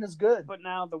as good. But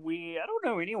now the Wii, I don't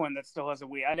know anyone that still has a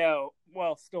Wii. I know,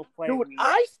 well, still play Dude, Wii.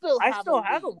 I still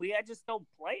have a Wii. I just don't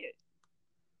play it.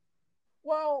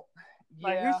 Well,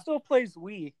 Like, yeah. who still plays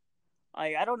Wii?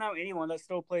 Like, I don't know anyone that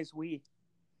still plays Wii.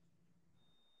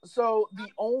 So the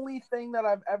only thing that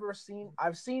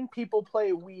I've seen people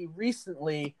play Wii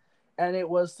recently, and it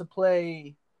was to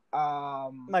play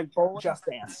Like bowling? Just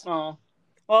Dance. Oh.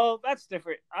 Well, that's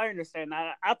different. I understand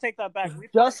that. I'll take that back. We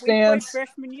Just played Dance.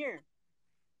 freshman year.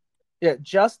 Yeah,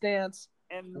 Just Dance,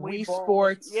 And Wii bowled.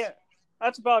 Sports. Yeah,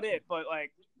 that's about it. But,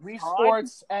 like, Wii Odd.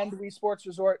 Sports and Wii Sports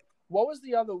Resort. What was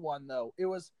the other one, though? It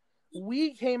was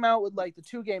Wii came out with, like, the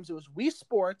 2 games. It was Wii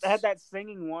Sports. I had that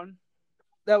singing one.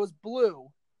 That was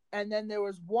blue. And then there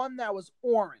was one that was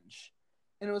orange.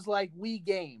 And it was, like, Wii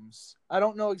Games. I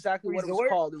don't know exactly what it was Resort?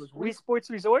 called. It was Wii Sports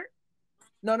Resort?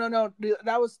 No.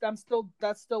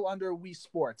 That's still under Wii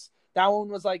Sports. That one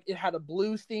was like it had a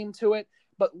blue theme to it,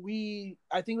 but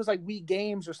I think it was like Wii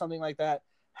Games or something like that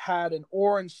had an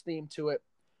orange theme to it.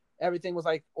 Everything was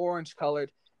like orange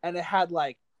colored, and it had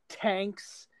like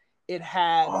tanks. It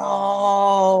had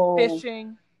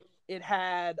fishing. It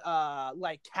had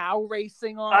like cow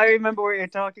racing on. I remember what you're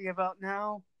talking about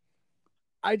now.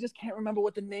 I just can't remember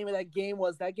what the name of that game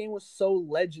was. That game was so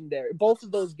legendary. Both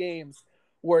of those games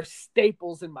were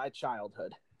staples in my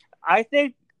childhood. I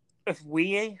think if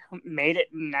we made it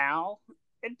now,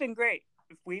 it'd been great.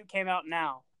 If we came out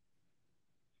now,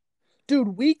 Dude,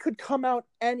 we could come out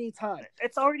anytime.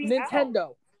 it's already out.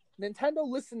 Nintendo,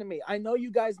 listen to me. I know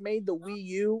you guys made the Wii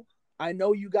U. I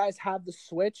know you guys have the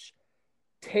Switch.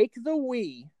 Take the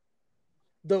Wii,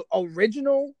 the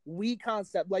original Wii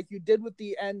concept, like you did with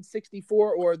the N64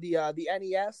 or the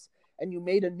NES, and you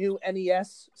made a new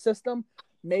NES system.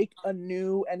 Make a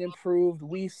new and improved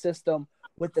Wii system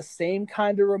with the same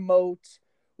kind of remote,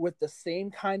 with the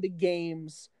same kind of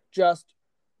games. Just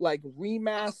like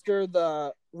remaster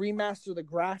the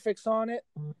graphics on it.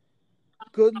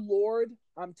 Good Lord,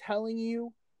 I'm telling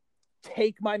you,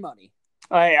 take my money.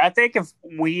 I think if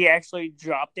we actually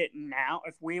dropped it now,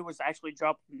 if we was actually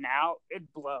dropped now,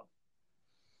 it'd blow.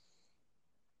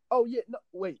 Oh yeah, no,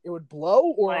 wait, it would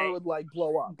blow or Like, it would like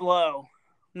blow up? Blow,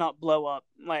 not blow up.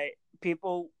 Like,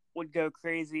 people would go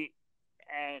crazy,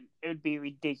 and it would be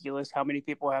ridiculous how many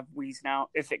people have Wii's now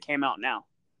if it came out now.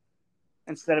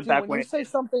 Instead of Dude, back when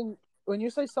when you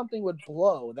say something would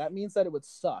blow, that means that it would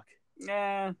suck.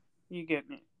 Yeah, you get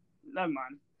me. Never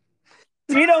mind.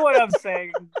 You know what I'm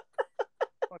saying.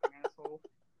 Fucking asshole.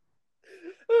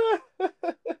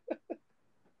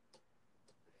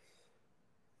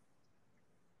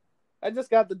 I just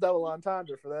got the double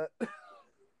entendre for that.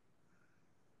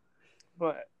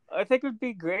 But I think it would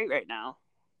be great right now.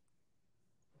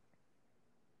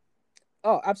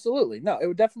 Oh, absolutely. No, it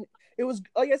would definitely. It was,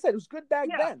 like I said, it was good back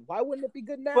Yeah. then. Why wouldn't it be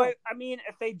good now? But I mean,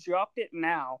 if they dropped it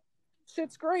now,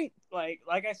 Shit's great. like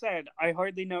I said, I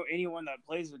hardly know anyone that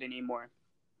plays it anymore.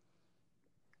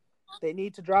 They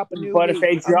need to drop a new. But Wii. if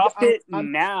they dropped it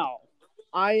now,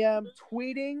 I am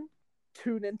tweeting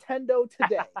to Nintendo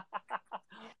today.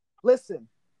 Listen,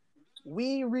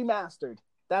 we remastered.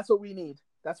 That's what we need.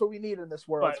 That's what we need in this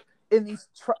world. But,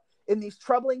 in these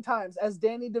troubling times, as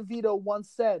Danny DeVito once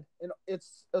said,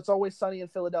 it's always sunny in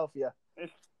Philadelphia.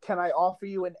 Can I offer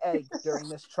you an egg during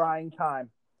this trying time?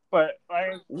 But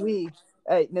hey,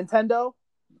 Nintendo,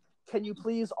 can you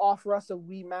please offer us a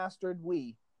remastered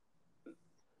Wii?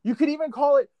 You could even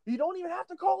call it. You don't even have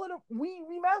to call it a Wii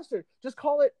remastered. Just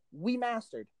call it Wii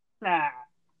Mastered. Nah.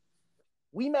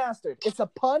 Wii Mastered. It's a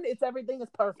pun. It's everything.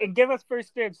 It's perfect. And give us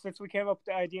first dibs since we came up with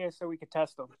the idea so we could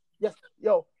test them. Yes.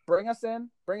 Yo, bring us in.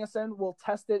 We'll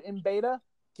test it in beta.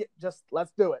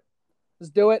 Let's do it. Let's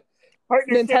do it.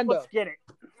 Partnership, Nintendo. Let's get it.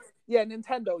 Yeah,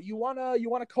 Nintendo. You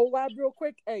wanna collab real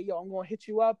quick? Hey, yo, I'm gonna hit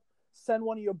you up. Send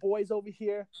one of your boys over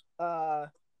here.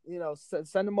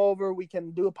 Send them over. We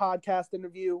can do a podcast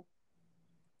interview.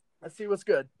 Let's see what's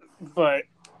good. But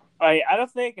I don't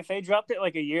think if they dropped it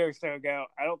like a year or so ago,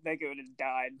 I don't think it would have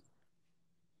died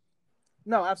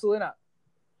No, absolutely not.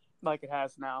 like it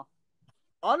has now.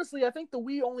 Honestly, I think the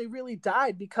Wii only really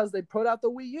died because they put out the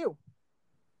Wii U.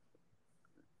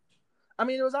 I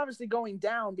mean, it was obviously going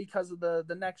down because of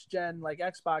the next gen, like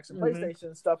Xbox and PlayStation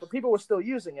and stuff, but people were still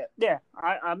using it. Yeah,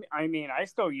 I mean, I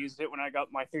still used it when I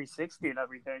got my 360 and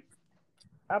everything.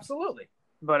 Absolutely.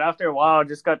 But after a while, I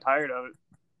just got tired of it.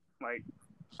 Like,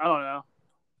 I don't know.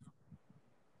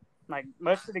 Like,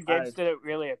 most of the games didn't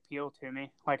really appeal to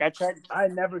me. Like, I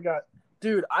never got...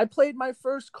 Dude, I played my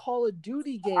first Call of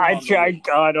Duty game. I tried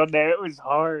God on there. It was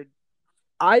hard.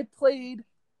 I played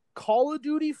Call of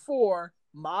Duty 4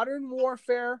 Modern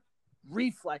Warfare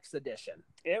Reflex Edition.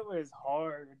 It was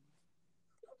hard.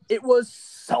 It was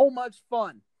so much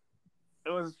fun. It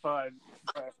was fun.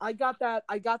 I got that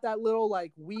little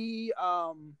like Wii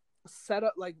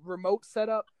setup, like remote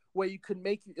setup where you could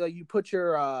make you put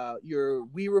your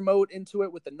Wii remote into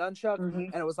it with the nunchuck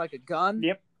and it was like a gun.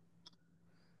 Yep.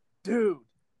 Dude,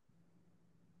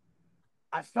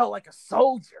 I felt like a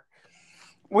soldier.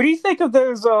 What do you think of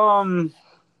those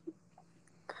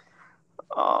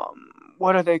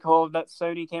what are they called that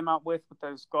Sony came out with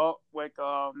those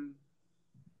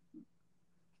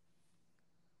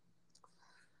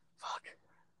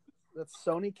that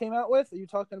Sony came out with? Are you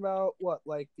talking about what,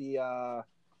 like the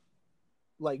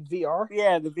like VR?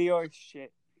 Yeah, the VR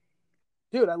shit.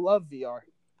 Dude, I love VR.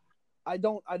 I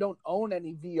don't own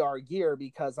any VR gear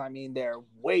because I mean they're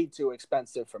way too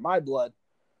expensive for my blood,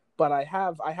 but I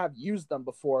have used them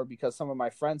before because some of my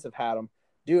friends have had them.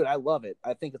 Dude, I love it.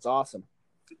 I think it's awesome.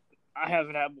 I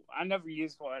never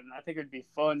used one. I think it'd be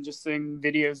fun just seeing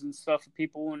videos and stuff of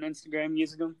people on Instagram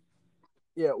using them.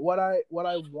 Yeah, what I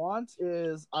want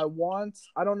is I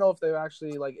don't know if they're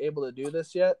actually like able to do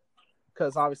this yet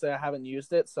because obviously I haven't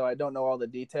used it, so I don't know all the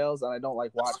details and I don't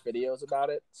like watch videos about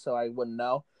it, so I wouldn't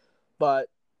know. But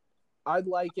I'd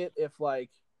like it if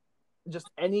like just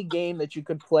any game that you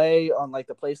could play on like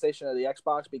the PlayStation or the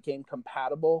Xbox became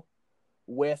compatible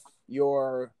with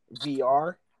your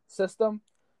VR system.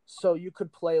 So you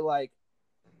could play like,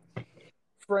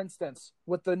 for instance,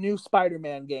 with the new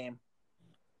Spider-Man game.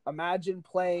 Imagine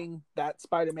playing that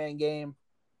Spider-Man game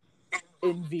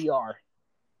in VR,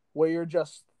 where you're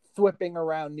just thwipping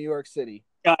around New York City.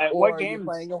 What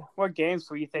games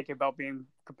were you thinking about being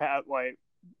like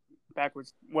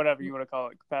backwards, whatever you want to call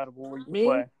it, compatible with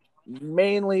play?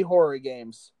 Mainly horror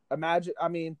games. Imagine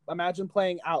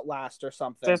playing Outlast or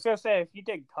something. So I was gonna say, if you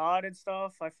did COD and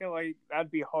stuff, I feel like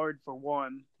that'd be hard for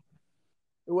one.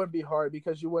 It would be hard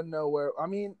because you wouldn't know where. I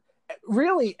mean,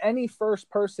 really, any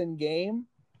first-person game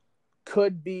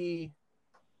could be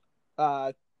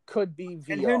VR.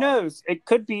 And who knows? It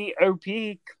could be OP,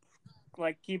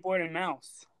 like keyboard and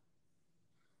mouse.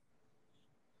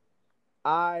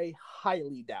 I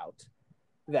highly doubt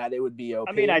that it would be OP.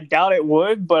 I mean, I doubt it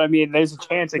would, but I mean, there's a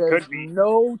chance There's could be.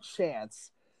 No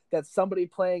chance that somebody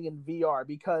playing in VR,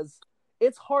 because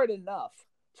it's hard enough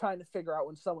trying to figure out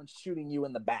when someone's shooting you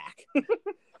in the back.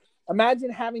 Imagine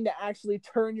having to actually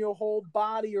turn your whole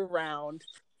body around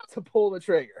to pull the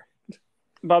trigger.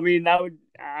 But I mean,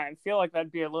 I feel like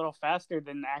that'd be a little faster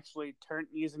than actually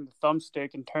using the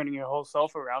thumbstick and turning your whole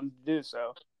self around to do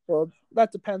so. Well,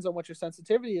 that depends on what your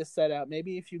sensitivity is set at.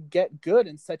 Maybe if you get good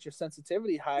and set your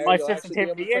sensitivity higher, my you'll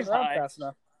sensitivity actually be able to turn is around high fast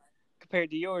enough. Compared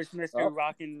to yours, Mr.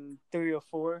 Rockin'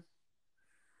 304.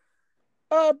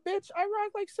 Bitch, I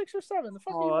rock like 6 or 7. The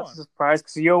fuck do you want? That's a surprise,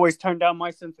 because you always turn down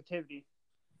my sensitivity.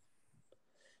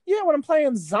 Yeah, when I'm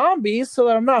playing zombies, so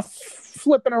that I'm not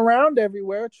flipping around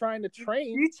everywhere trying to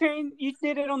train. You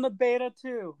did it on the beta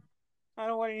too. I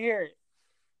don't want to hear it.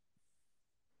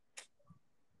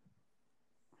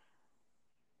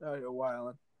 Oh, you're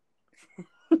wildin'.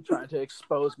 Trying to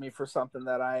expose me for something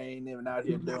that I ain't even out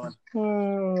here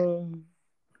doing.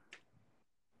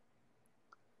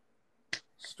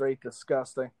 Straight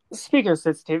disgusting. Speaking of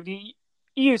sensitivity,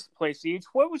 you used to play Siege.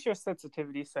 What was your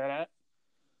sensitivity set at?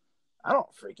 I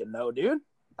don't freaking know, dude.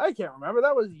 I can't remember.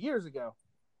 That was years ago.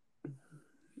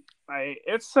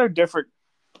 It's so different.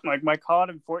 Like, my COD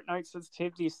and Fortnite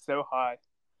sensitivity is so high.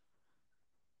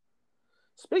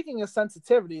 Speaking of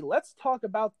sensitivity, let's talk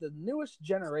about the newest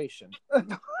generation.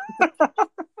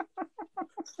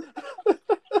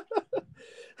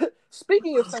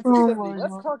 Speaking of sensitivity,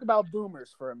 let's talk about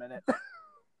boomers for a minute.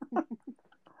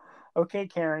 Okay,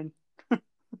 Karen.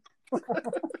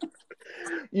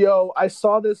 Yo, I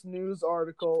saw this news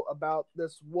article about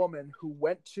this woman who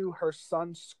went to her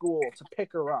son's school to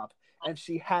pick her up, and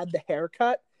she had the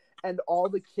haircut, and all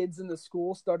the kids in the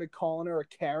school started calling her a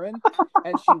Karen,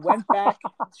 and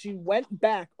she went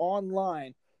back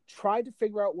online, tried to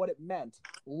figure out what it meant,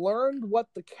 learned what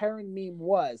the Karen meme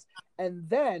was, and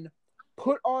then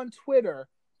put on Twitter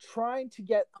trying to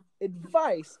get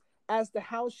advice as to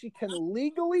how she can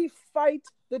legally fight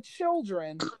the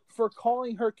children for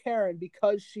calling her Karen,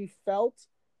 because she felt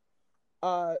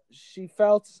what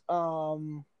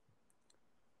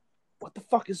the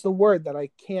fuck is the word that I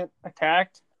can't...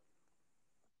 Attacked?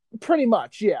 Pretty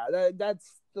much, yeah.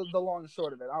 That's the long and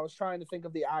short of it. I was trying to think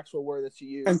of the actual word that she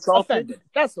used. Insulted? Offended.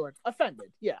 That's the word.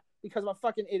 Offended, yeah. Because I'm a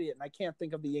fucking idiot and I can't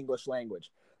think of the English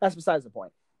language. That's besides the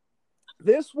point.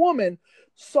 This woman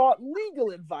sought legal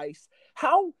advice.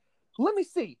 Let me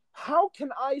see. How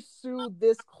can I sue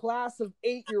this class of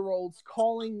 8-year-olds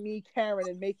calling me Karen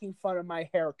and making fun of my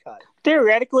haircut?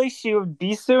 Theoretically, she would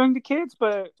be suing the kids,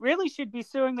 but really she'd be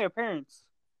suing their parents.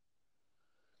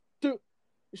 Dude,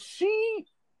 she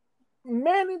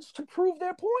managed to prove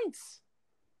their points.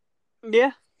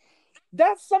 Yeah.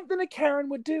 That's something a Karen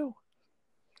would do.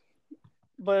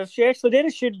 But if she actually did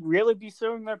it, she'd really be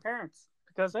suing their parents,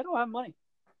 because they don't have money.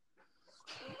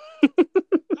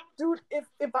 Dude,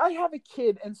 if I have a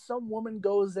kid and some woman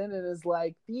goes in and is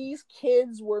like, these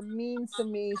kids were mean to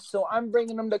me, so I'm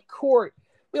bringing them to court,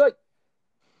 be like,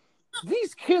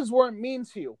 these kids weren't mean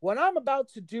to you. What I'm about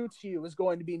to do to you is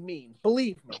going to be mean.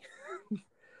 Believe me.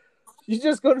 You're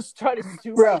just going to try to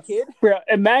sue my kid? Bro,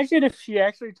 imagine if she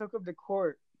actually took him to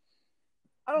court.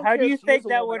 How do you think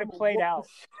that would have played out?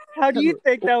 How do you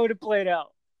think that would have played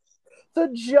out? The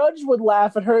judge would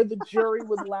laugh at her. The jury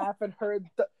would laugh at her.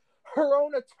 Her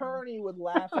own attorney would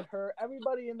laugh at her.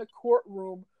 Everybody in the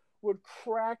courtroom would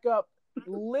crack up,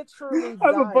 literally I have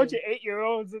dying. a bunch of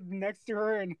 8-year-olds next to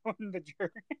her and on the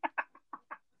jury.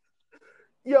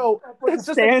 Yo, it's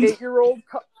just an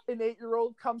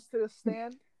 8-year-old comes to the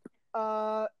stand.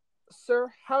 Sir,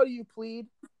 how do you plead?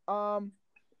 I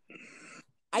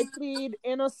plead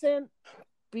innocent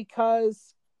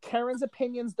because Karen's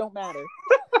opinions don't matter.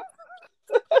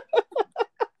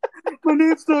 My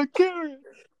name's not Karen.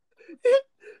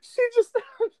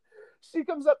 She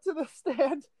comes up to the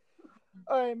stand.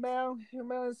 All right, man. Your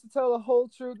man is to tell the whole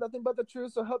truth, nothing but the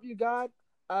truth, so help you God.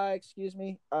 Excuse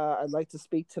me. I'd like to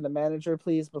speak to the manager,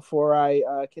 please, before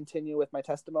I continue with my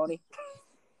testimony.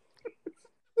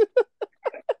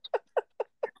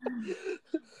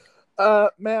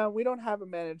 Man, we don't have a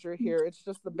manager here. It's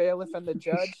just the bailiff and the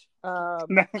judge. Well,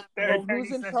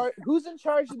 who's in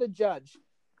charge of the judge?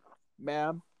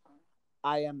 Ma'am,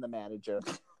 I am the manager.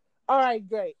 All right,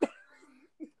 great.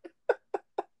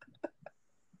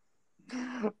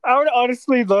 I would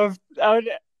honestly love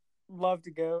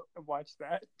to go and watch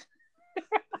that.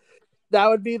 That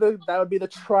would be the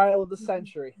trial of the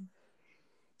century.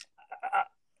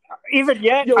 Even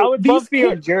yet, I would love to be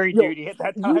on jury duty at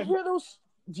that time.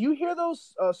 Do you hear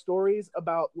those stories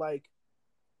about like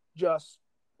just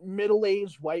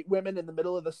middle-aged white women in the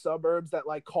middle of the suburbs that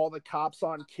like call the cops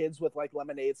on kids with like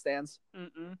lemonade stands?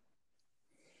 Mm-mm.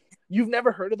 You've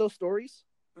never heard of those stories?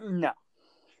 No.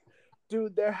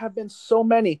 Dude, there have been so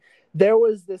many. There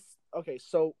was this. Okay,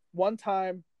 so one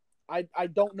time, I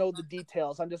don't know the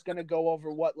details. I'm just gonna go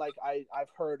over what like I've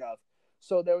heard of.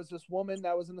 So there was this woman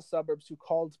that was in the suburbs who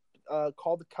called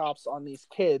the cops on these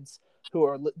kids who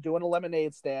are doing a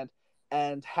lemonade stand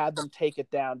and had them take it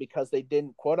down because they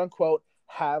didn't, quote unquote,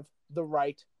 have the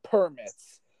right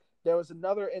permits. There was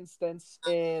another instance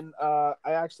in I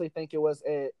actually think it was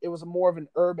a more of an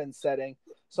urban setting.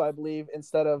 So I believe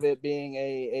instead of it being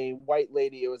a white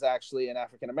lady, it was actually an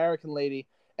African American lady,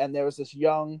 and there was this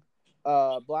young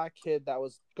black kid that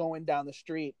was going down the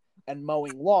street and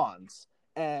mowing lawns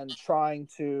and trying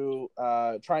to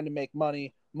make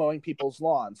money mowing people's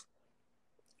lawns.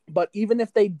 But even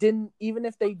if they didn't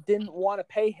want to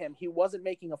pay him, he wasn't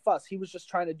making a fuss. He was just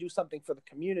trying to do something for the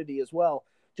community as well,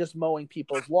 just mowing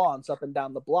people's lawns up and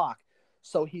down the block.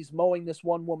 So he's mowing this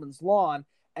one woman's lawn,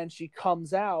 and she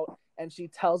comes out and she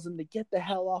tells him to get the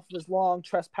hell off of his lawn,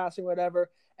 trespassing, whatever,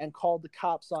 and called the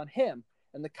cops on him.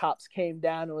 And the cops came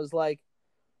down and was like,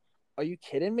 "Are you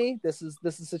kidding me? This is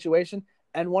the situation."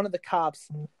 And one of the cops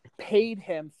paid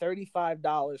him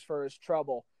 $35 for his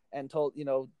trouble and told,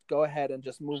 go ahead and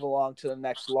just move along to the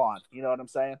next lawn. You know what I'm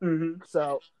saying? Mm-hmm.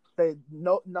 So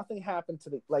nothing happened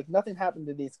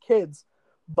to these kids,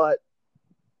 but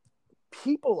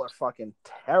people are fucking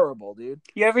terrible, dude.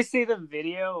 You ever see the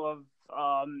video of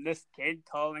this kid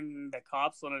calling the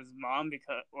cops on his mom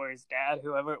or his dad,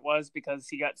 whoever it was, because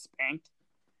he got spanked,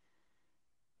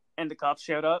 and the cops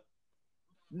showed up?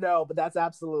 No, but that's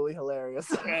absolutely hilarious.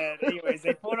 And anyways,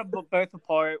 they pulled them both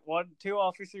apart. Two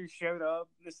officers showed up.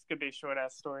 This could be a short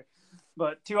ass story,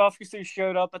 but two officers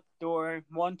showed up at the door.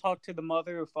 One talked to the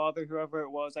mother or father, whoever it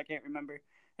was, I can't remember,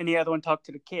 and the other one talked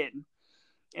to the kid.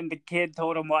 And the kid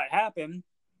told him what happened,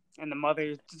 and the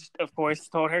mother, of course,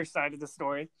 told her side of the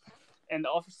story. And the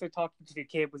officer talking to the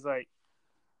kid was like,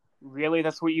 "Really?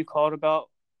 That's what you called about?"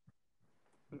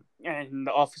 And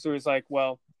the officer was like,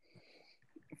 "Well,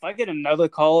 if I get another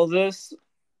call of this,"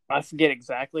 I forget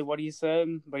exactly what he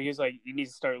said, but he was like, "You need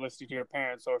to start listening to your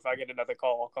parents, or if I get another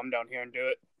call, I'll come down here and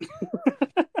do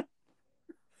it."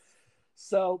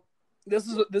 So this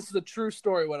is a true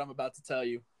story, what I'm about to tell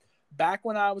you. Back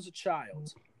when I was a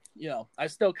child, I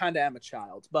still kind of am a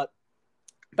child, but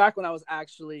back when I was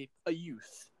actually a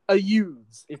youth,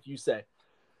 if you say,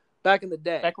 back in the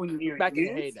day, back in the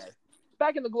heyday,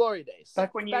 back in the glory days,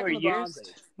 back when you were youth,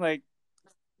 like,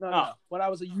 no, when I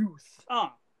was a youth.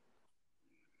 Oh,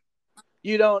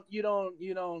 you're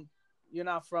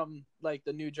not from like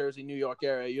the New Jersey, New York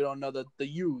area. You don't know the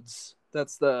youths.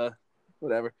 That's the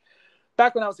whatever.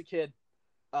 Back when I was a kid,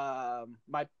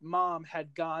 my mom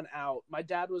had gone out. My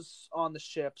dad was on the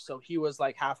ship, so he was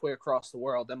like halfway across the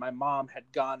world, and my mom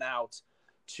had gone out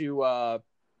to I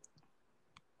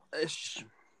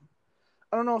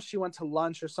don't know if she went to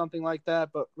lunch or something like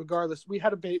that, but regardless, we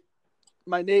had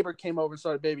my neighbor came over and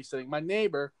started babysitting. My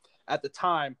neighbor at the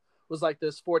time was like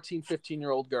this 14,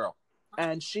 15-year-old girl,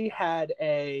 and she had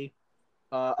a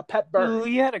pet bird. Ooh,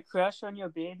 you had a crush on your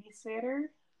babysitter?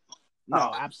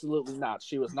 No, absolutely not.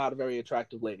 She was not a very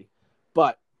attractive lady,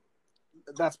 but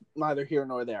that's neither here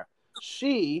nor there.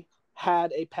 She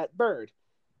had a pet bird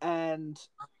and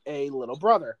a little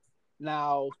brother.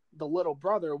 Now, the little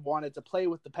brother wanted to play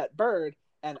with the pet bird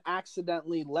and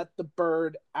accidentally let the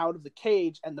bird out of the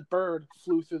cage, and the bird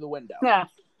flew through the window. Yeah.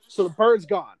 So the bird's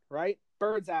gone, right?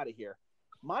 Bird's out of here.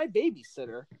 My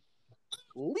babysitter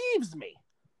leaves me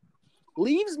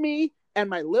and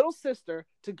my little sister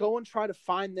to go and try to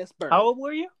find this bird. How old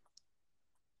were you?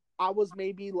 I was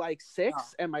maybe like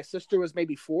 6, and my sister was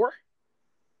maybe 4.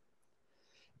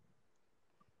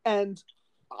 And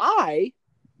I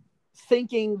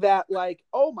thinking that like,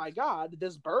 oh my God,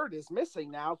 this bird is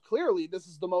missing now. Clearly, this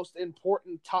is the most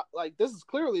important. This is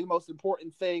clearly the most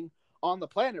important thing on the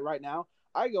planet right now.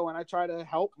 I go and I try to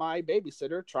help my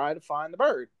babysitter try to find the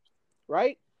bird,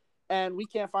 right? And we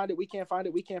can't find it. We can't find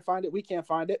it. We can't find it. We can't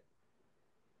find it.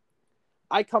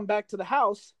 I come back to the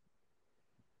house.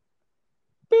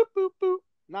 Boop, boop, boop.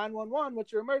 911,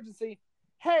 what's your emergency?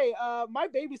 Hey, my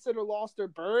babysitter lost her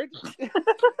bird.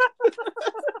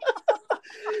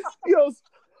 He goes,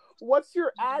 what's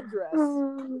your address?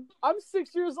 I'm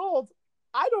 6 years old.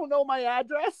 I don't know my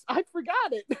address. I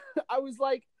forgot it. I was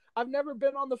like, I've never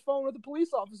been on the phone with a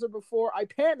police officer before. I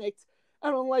panicked.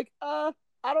 And I'm like, I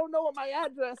don't know what my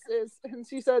address is. And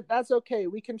she said, that's okay.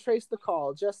 We can trace the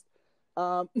call. Just,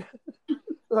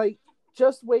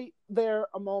 just wait there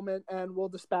a moment and we'll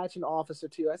dispatch an officer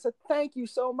to you. I said, thank you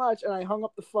so much. And I hung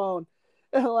up the phone.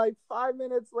 And like 5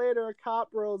 minutes later, a cop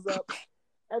rolls up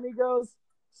and he goes,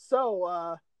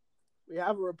 so, we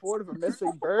have a report of a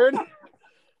missing bird.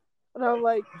 And I'm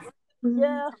like,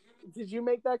 yeah. Did you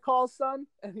make that call, son?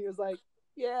 And he was like,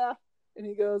 yeah. And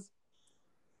he goes,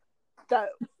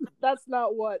 that's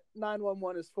not what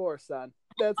 911 is for, son.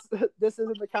 This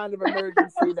isn't the kind of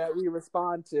emergency that we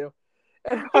respond to.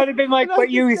 And I'd have been like,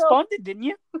 but you responded, didn't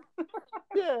you?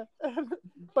 Yeah.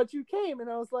 But you came, and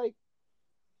I was like,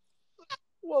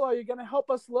 well, are you going to help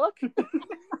us look?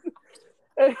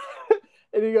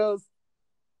 And he goes,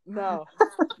 no,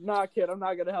 kid, I'm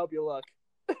not going to help you look.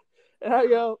 And I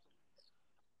go,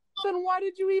 then why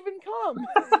did you even come?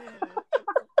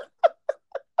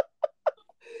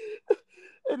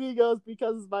 And he goes,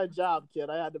 because it's my job, kid.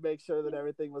 I had to make sure that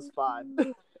everything was fine.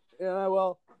 And I,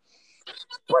 well,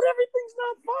 but everything's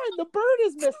not fine. The bird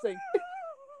is missing.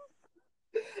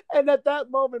 And at that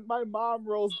moment, my mom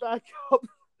rolls back up.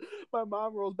 My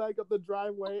mom rolls back up the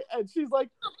driveway, and she's like,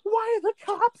 why are the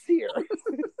cops here?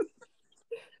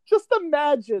 Just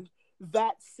imagine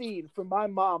that scene for my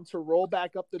mom to roll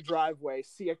back up the driveway,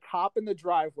 see a cop in the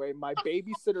driveway, my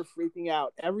babysitter freaking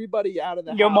out, everybody out of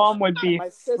the house. Your mom would be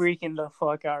freaking the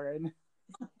fuck out right now.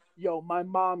 Yo, my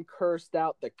mom cursed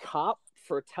out the cop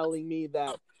for telling me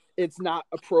that it's not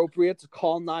appropriate to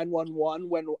call 911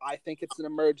 when I think it's an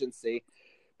emergency.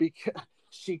 Because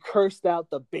she cursed out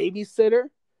the babysitter,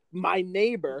 my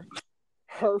neighbor,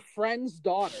 her friend's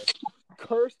daughter,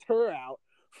 cursed her out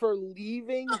for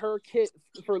leaving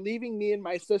me and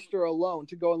my sister alone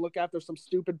to go and look after some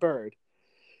stupid bird.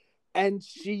 And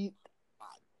she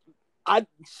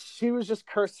was just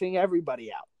cursing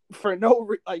everybody out for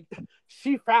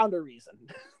she found a reason.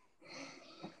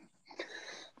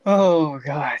 Oh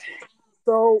God.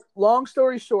 So long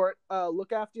story short,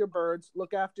 look after your birds,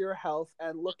 look after your health,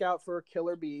 and look out for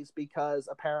killer bees because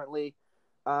apparently,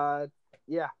 that's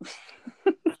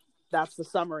the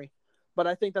summary. But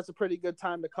I think that's a pretty good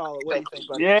time to call it. What do you think,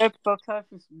 buddy? Yeah, it's time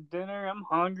for some dinner. I'm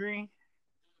hungry.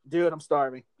 Dude, I'm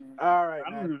starving. All right,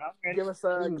 man. Give us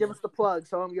the plug.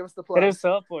 Someone give us the plug. Hit us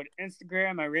up on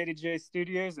Instagram at Rated J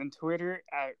Studios and Twitter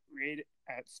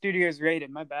at Studios Rated.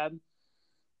 My bad.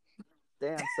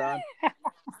 Damn, son.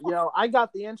 I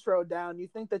got the intro down. You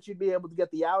think that you'd be able to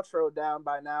get the outro down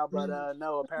by now, but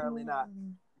no, apparently not.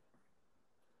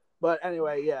 But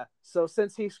anyway, yeah. So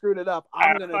since he screwed it up,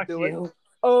 I'm gonna do it.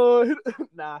 Oh,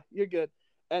 nah, you're good.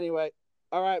 Anyway,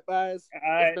 all right, guys.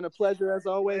 It's been a pleasure as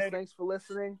always. Thanks for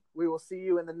listening. We will see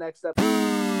you in the next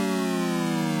episode.